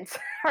movement,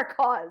 our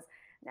cause.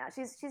 Now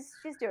she's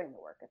doing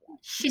the work of that.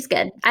 She's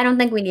good. I don't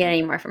think we need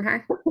any more from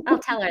her. I'll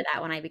tell her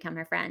that when I become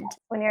her friend.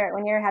 When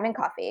you're having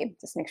coffee,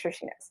 just make sure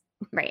she knows.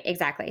 Right,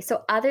 exactly.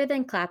 So, other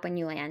than Clap When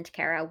You Land,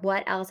 Kara,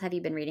 what else have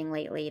you been reading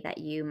lately that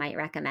you might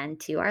recommend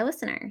to our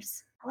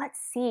listeners? Let's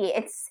see.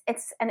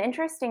 It's an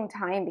interesting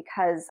time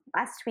because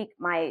last week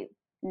my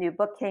new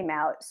book came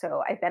out,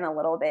 so I've been a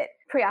little bit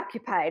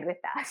preoccupied with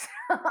that.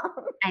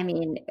 I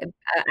mean,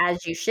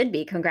 as you should be.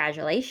 Thank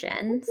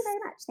Congratulations. you very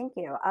much. Thank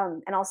you.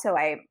 And also,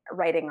 I'm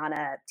writing on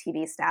a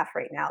TV staff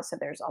right now, so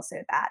there's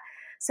also that.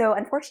 So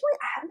unfortunately,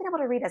 I haven't been able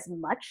to read as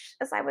much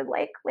as I would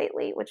like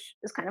lately, which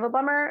is kind of a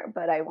bummer.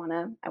 But I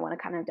wanna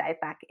kind of dive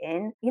back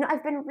in.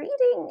 I've been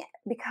reading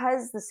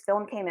because this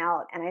film came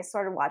out, and I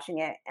started watching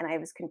it, and I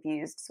was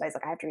confused. So I was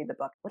like, I have to read the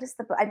book. What is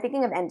the book? I'm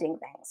thinking of Ending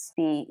Things,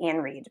 the Anne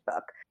Reid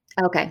book.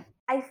 Okay.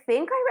 I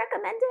think I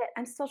recommend it.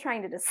 I'm still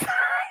trying to decide.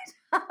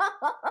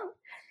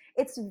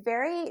 It's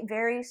very,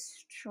 very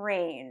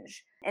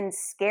strange and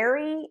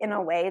scary in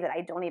a way that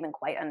I don't even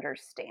quite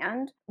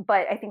understand.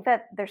 But I think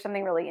that there's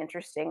something really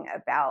interesting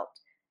about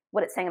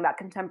what it's saying about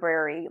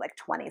contemporary like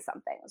 20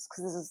 somethings,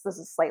 because this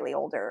is slightly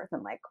older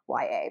than like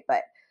YA,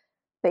 but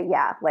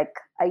yeah, like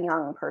a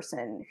young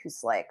person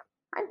who's like,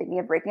 I'm thinking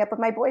of breaking up with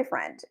my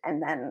boyfriend,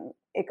 and then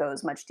it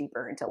goes much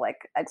deeper into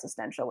like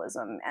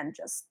existentialism and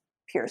just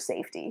pure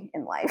safety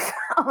in life.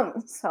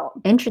 So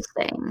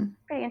Interesting.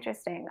 pretty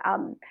interesting.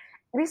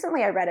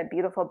 Recently, I read a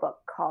beautiful book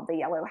called The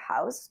Yellow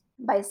House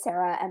by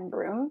Sarah M.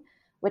 Broom,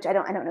 which I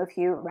don't know if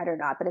you read or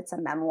not, but it's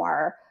a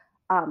memoir.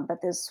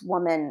 But this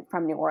woman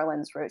from New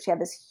Orleans wrote. She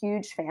had this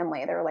huge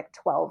family. There were like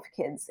 12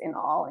 kids in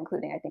all,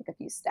 including I think a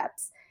few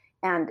steps.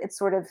 And it's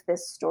sort of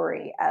this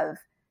story of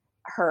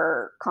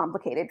her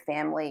complicated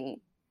family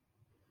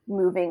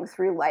moving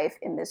through life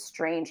in this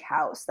strange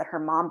house that her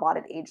mom bought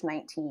at age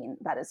 19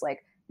 that is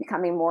like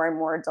becoming more and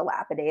more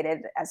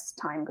dilapidated as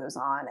time goes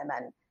on, and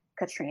then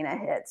Katrina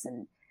hits,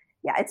 and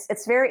yeah,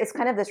 it's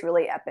kind of this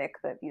really epic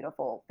but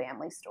beautiful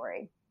family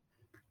story.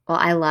 Well,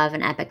 I love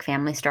an epic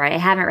family story. I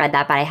haven't read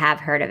that, but I have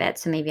heard of it.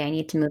 So maybe I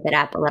need to move it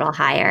up a little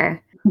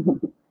higher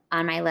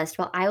on my list.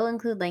 Well, I will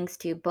include links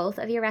to both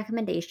of your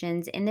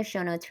recommendations in the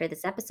show notes for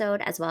this episode,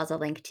 as well as a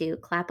link to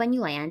Clap When You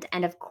Land.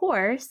 And of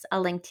course,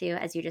 a link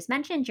to, as you just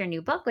mentioned, your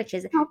new book, which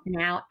is Oh,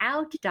 now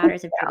out,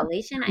 Daughters of yeah.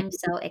 Tribulation. I'm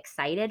so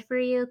excited for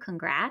you.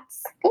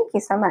 Congrats. Thank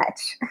you so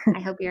much. I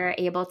hope you're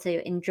able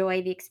to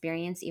enjoy the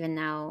experience, even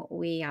though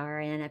we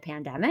are in a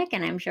pandemic.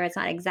 And I'm sure it's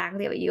not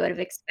exactly what you would have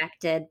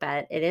expected,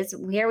 but it is,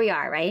 here we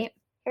are, right?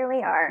 Here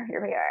we are,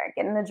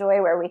 getting the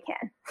joy where we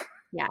can.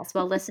 Yes.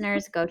 Well,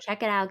 listeners, go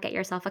check it out. Get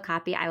yourself a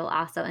copy. I will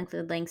also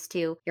include links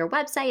to your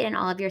website and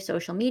all of your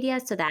social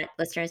media so that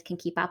listeners can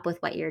keep up with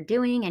what you're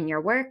doing and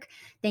your work.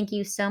 Thank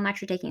you so much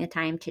for taking the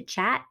time to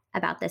chat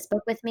about this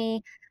book with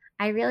me.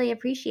 I really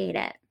appreciate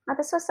it. Oh,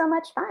 this was so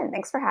much fun.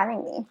 Thanks for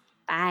having me.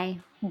 Bye.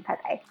 Bye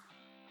bye.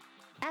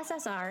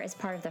 SSR is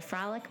part of the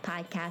Frolic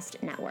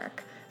Podcast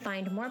Network.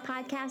 Find more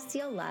podcasts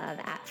you'll love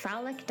at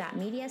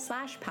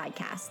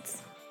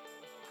frolic.media/podcasts.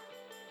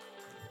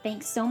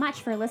 Thanks so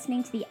much for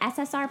listening to the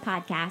SSR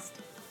podcast.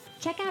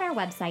 Check out our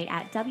website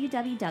at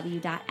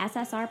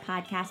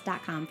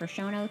www.ssrpodcast.com for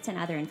show notes and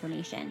other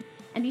information.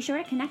 And be sure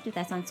to connect with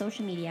us on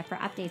social media for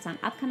updates on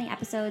upcoming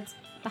episodes,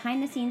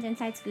 behind-the-scenes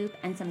inside scoop,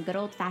 and some good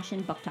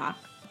old-fashioned book talk.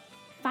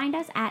 Find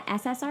us at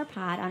SSR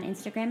Pod on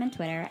Instagram and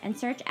Twitter, and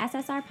search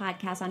SSR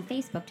Podcast on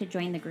Facebook to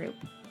join the group.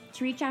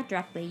 To reach out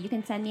directly, you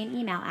can send me an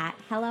email at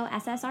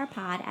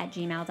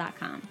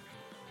hellossrpod@gmail.com.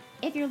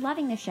 If you're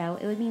loving the show,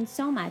 it would mean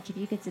so much if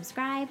you could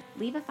subscribe,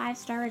 leave a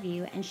 5-star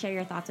review, and share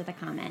your thoughts with a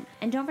comment.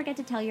 And don't forget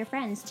to tell your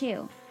friends,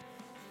 too.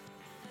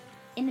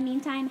 In the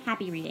meantime,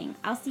 happy reading.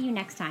 I'll see you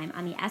next time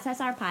on the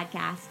SSR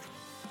Podcast.